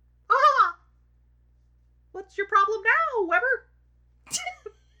 Ah! What's your problem now, Weber?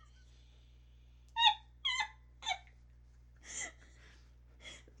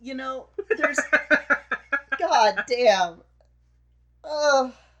 You know, there's... God damn.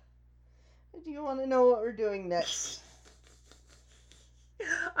 Do you want to know what we're doing next?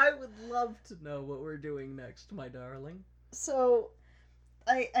 I would love to know what we're doing next, my darling. So,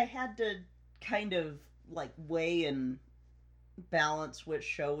 I had to kind of, like, weigh and balance which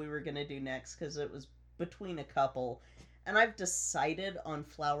show we were going to do next, because it was between a couple. And I've decided on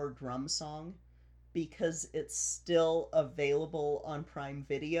Flower Drum Song, because it's still available on Prime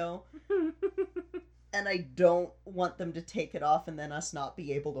Video. And I don't want them to take it off and then us not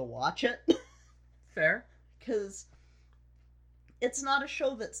be able to watch it. Fair. Because it's not a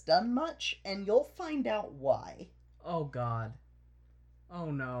show that's done much, and you'll find out why. Oh god.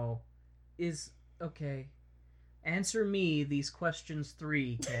 Oh no. Okay. Answer me these questions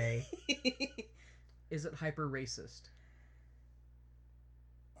 3, Kay. Is it hyper racist?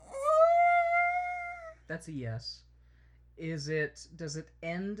 That's a yes. Does it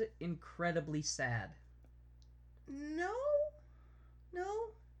end incredibly sad? No.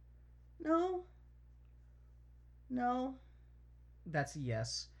 That's a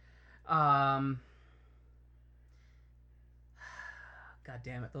yes. God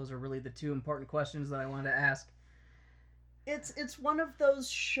damn it, those are really the 2 important questions that I wanted to ask. It's one of those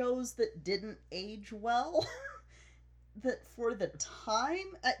shows that didn't age well. That for the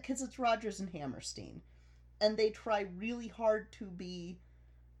time, because it's Rodgers and Hammerstein, and they try really hard to be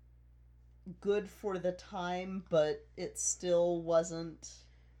good for the time, but it still wasn't.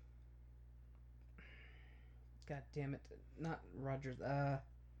 God damn it. Not Rodgers. I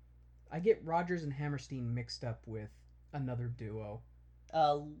get Rodgers and Hammerstein mixed up with another duo.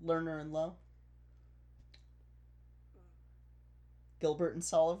 Lerner and Lowe? Gilbert and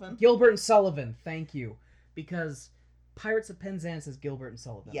Sullivan? Gilbert and Sullivan, thank you. Because Pirates of Penzance is Gilbert and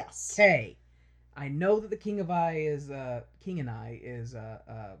Sullivan. Yes. Hey, I know that the King and I is, God damn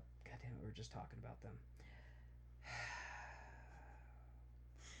it, we were just talking about them.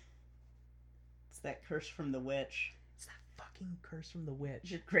 It's that curse from the witch. It's that fucking curse from the witch.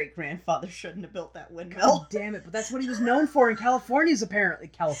 Your great-grandfather shouldn't have built that windmill. God damn it, but that's what he was known for in California's.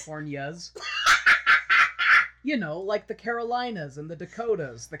 You know, like the Carolinas and the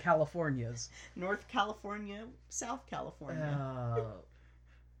Dakotas, the Californias. North California, South California.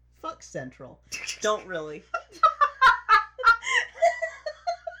 Fuck Central. Don't really.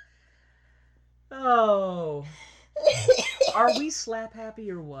 Oh. Are we slap happy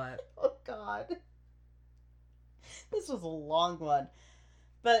or what? Oh, God. This was a long one.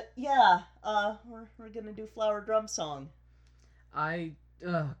 But, yeah, we're gonna do Flower Drum Song.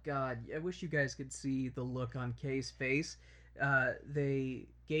 Oh, God. I wish you guys could see the look on Kay's face. They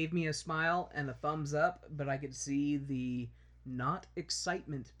gave me a smile and a thumbs up, but I could see the not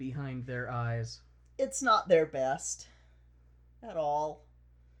excitement behind their eyes. It's not their best. At all.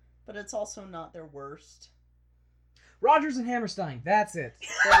 But it's also not their worst. Rodgers and Hammerstein. That's it.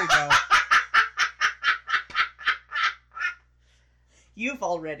 There we go. You've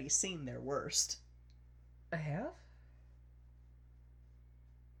already seen their worst. I have?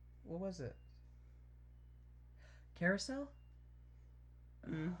 What was it? Carousel?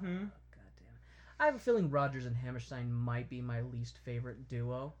 Mm-hmm. God damn it. I have a feeling Rodgers and Hammerstein might be my least favorite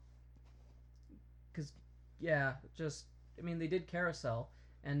duo. Because, yeah, they did Carousel,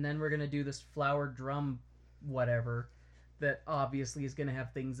 and then we're going to do this Flower Drum whatever that obviously is going to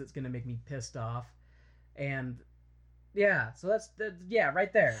have things that's going to make me pissed off. And, yeah, so that's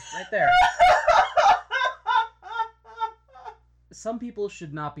right there. some people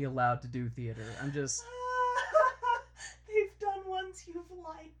should not be allowed to do theater. I'm just... They've done ones you've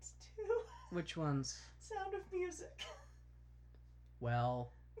liked, too. Which ones? Sound of Music.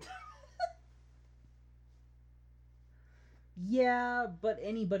 Well... Yeah, but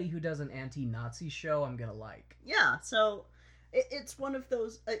anybody who does an anti-Nazi show, I'm gonna like. Yeah, so it's one of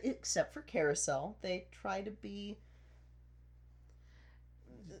those, except for Carousel, they try to be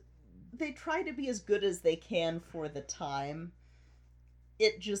as good as they can for the time.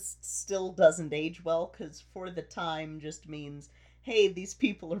 It just still doesn't age well, because for the time just means, hey, these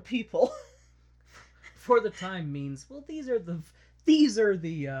people are people. For the time means, well, these are the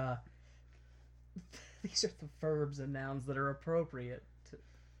verbs and nouns that are appropriate to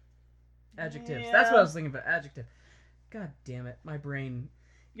adjectives. Yeah. That's what I was thinking about, adjective. God damn it, my brain.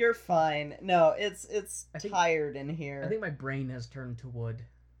 You're fine. No, it's think- tired in here. I think my brain has turned to wood.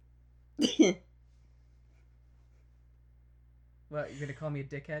 What, you're gonna call me a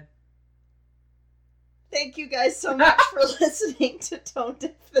dickhead? Thank you guys so much for listening to Tone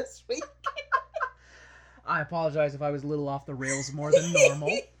Deaf this week. I apologize if I was a little off the rails more than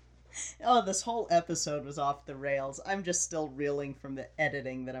normal. Oh, this whole episode was off the rails. I'm just still reeling from the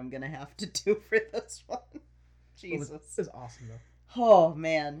editing that I'm gonna have to do for this one. Jesus. It was awesome, though. Oh,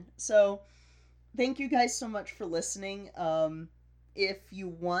 man. So, thank you guys so much for listening. If you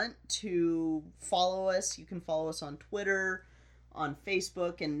want to follow us, you can follow us on Twitter, on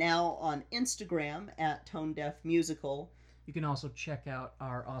Facebook, and now on Instagram at Tone Deaf Musical. You can also check out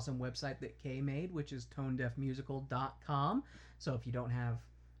our awesome website that Kay made, which is tonedeafmusical.com. So if you don't have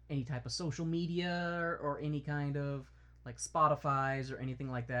any type of social media or any kind of like Spotify's or anything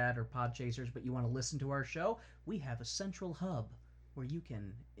like that or Podchasers, but you want to listen to our show, we have a central hub where you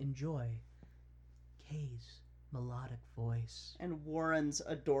can enjoy Kay's melodic voice. And Warren's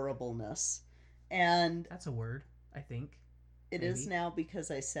adorableness. And That's a word, I think. it maybe. is now because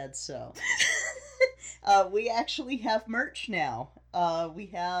I said so. We actually have merch now. We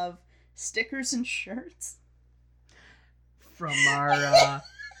have stickers and shirts. From our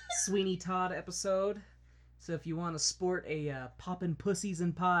Sweeney Todd episode. So if you want to sport a Poppin' Pussies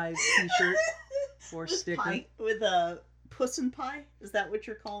and Pies t-shirt or sticker. With a Puss and Pie? Is that what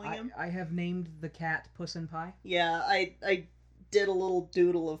you're calling him? I have named the cat Puss and Pie. Yeah, I did a little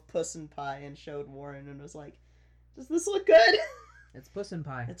doodle of Puss and Pie and showed Warren and was like, does this look good? It's Puss and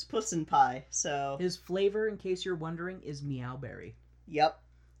Pie. It's Puss and Pie, so... His flavor, in case you're wondering, is Meowberry. Yep.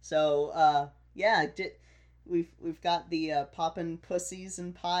 So, yeah, we've got the Poppin' Pussies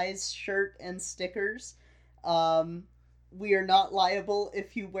and Pies shirt and stickers. We are not liable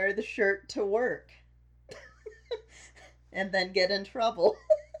if you wear the shirt to work. And then get in trouble.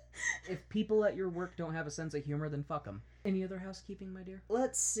 If people at your work don't have a sense of humor, then fuck them. Any other housekeeping, my dear?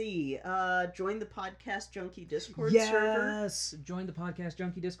 Let's see. Join the Podcast Junkie Discord server. Yes! Join the Podcast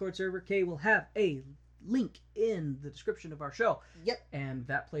Junkie Discord server. Kay will have a link in the description of our show. Yep. And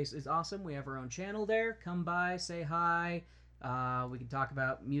that place is awesome. We have our own channel there. Come by, say hi. We can talk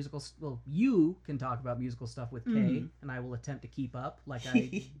about musical... Well, you can talk about musical stuff with Kay, and I will attempt to keep up like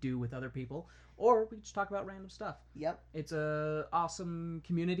I do with other people. Or we can just talk about random stuff. Yep. It's a awesome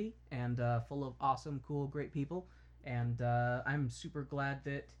community and full of awesome, cool, great people. And I'm super glad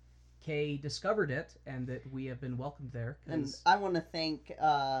that Kay discovered it and that we have been welcomed there. And I want to thank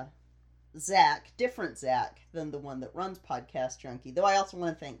Zach, different Zach than the one that runs Podcast Junkie. Though I also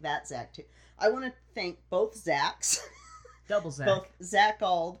want to thank that Zach too. I want to thank both Zachs. Double Zach. Both Zach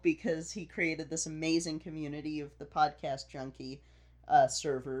Ald, because he created this amazing community of the Podcast Junkie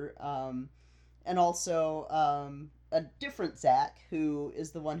server. And also a different Zach, who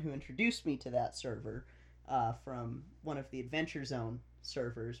is the one who introduced me to that server from one of the Adventure Zone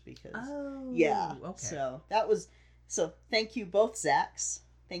servers. Because yeah, okay. So that was thank you both Zachs.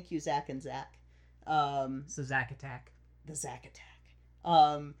 Thank you Zach and Zach. It's the Zach Attack. The Zach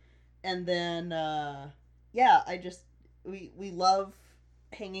Attack. And then yeah, we love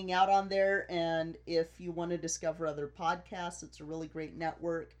hanging out on there, and if you want to discover other podcasts, it's a really great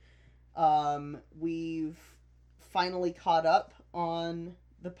network. We've finally caught up on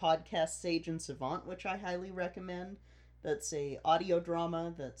the podcast Sage and Savant, which I highly recommend. That's a audio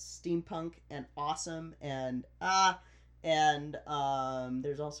drama that's steampunk and awesome, and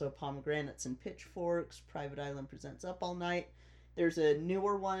there's also Pomegranates and Pitchforks. Private Island presents Up All Night. There's a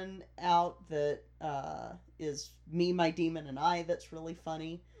newer one out that is Me, My Demon, and I that's really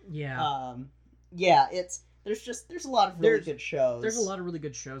funny. Yeah. Yeah, there's a lot of really good shows. There's a lot of really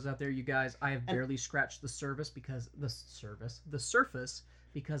good shows out there, you guys. I have barely scratched the surface because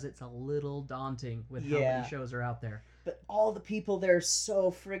it's a little daunting with how many shows are out there. But all the people there are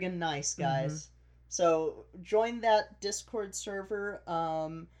so friggin' nice, guys. So join that Discord server.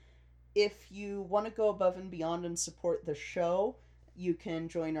 If you want to go above and beyond and support the show, you can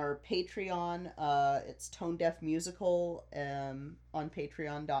join our Patreon. It's Tone Deaf Musical on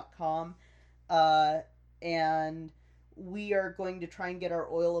patreon.com. And we are going to try and get our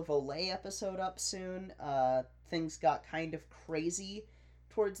Oil of Olay episode up soon. Things got kind of crazy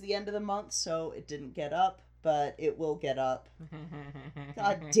towards the end of the month, so it didn't get up, but it will get up.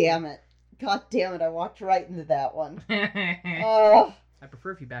 God damn it. God damn it, I walked right into that one. Oh. I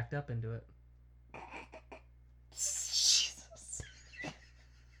prefer if you backed up into it. Jesus.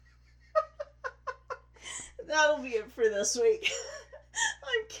 That'll be it for this week.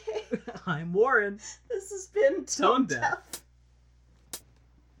 I'm Kay. I'm Warren. This has been Tone Deaf.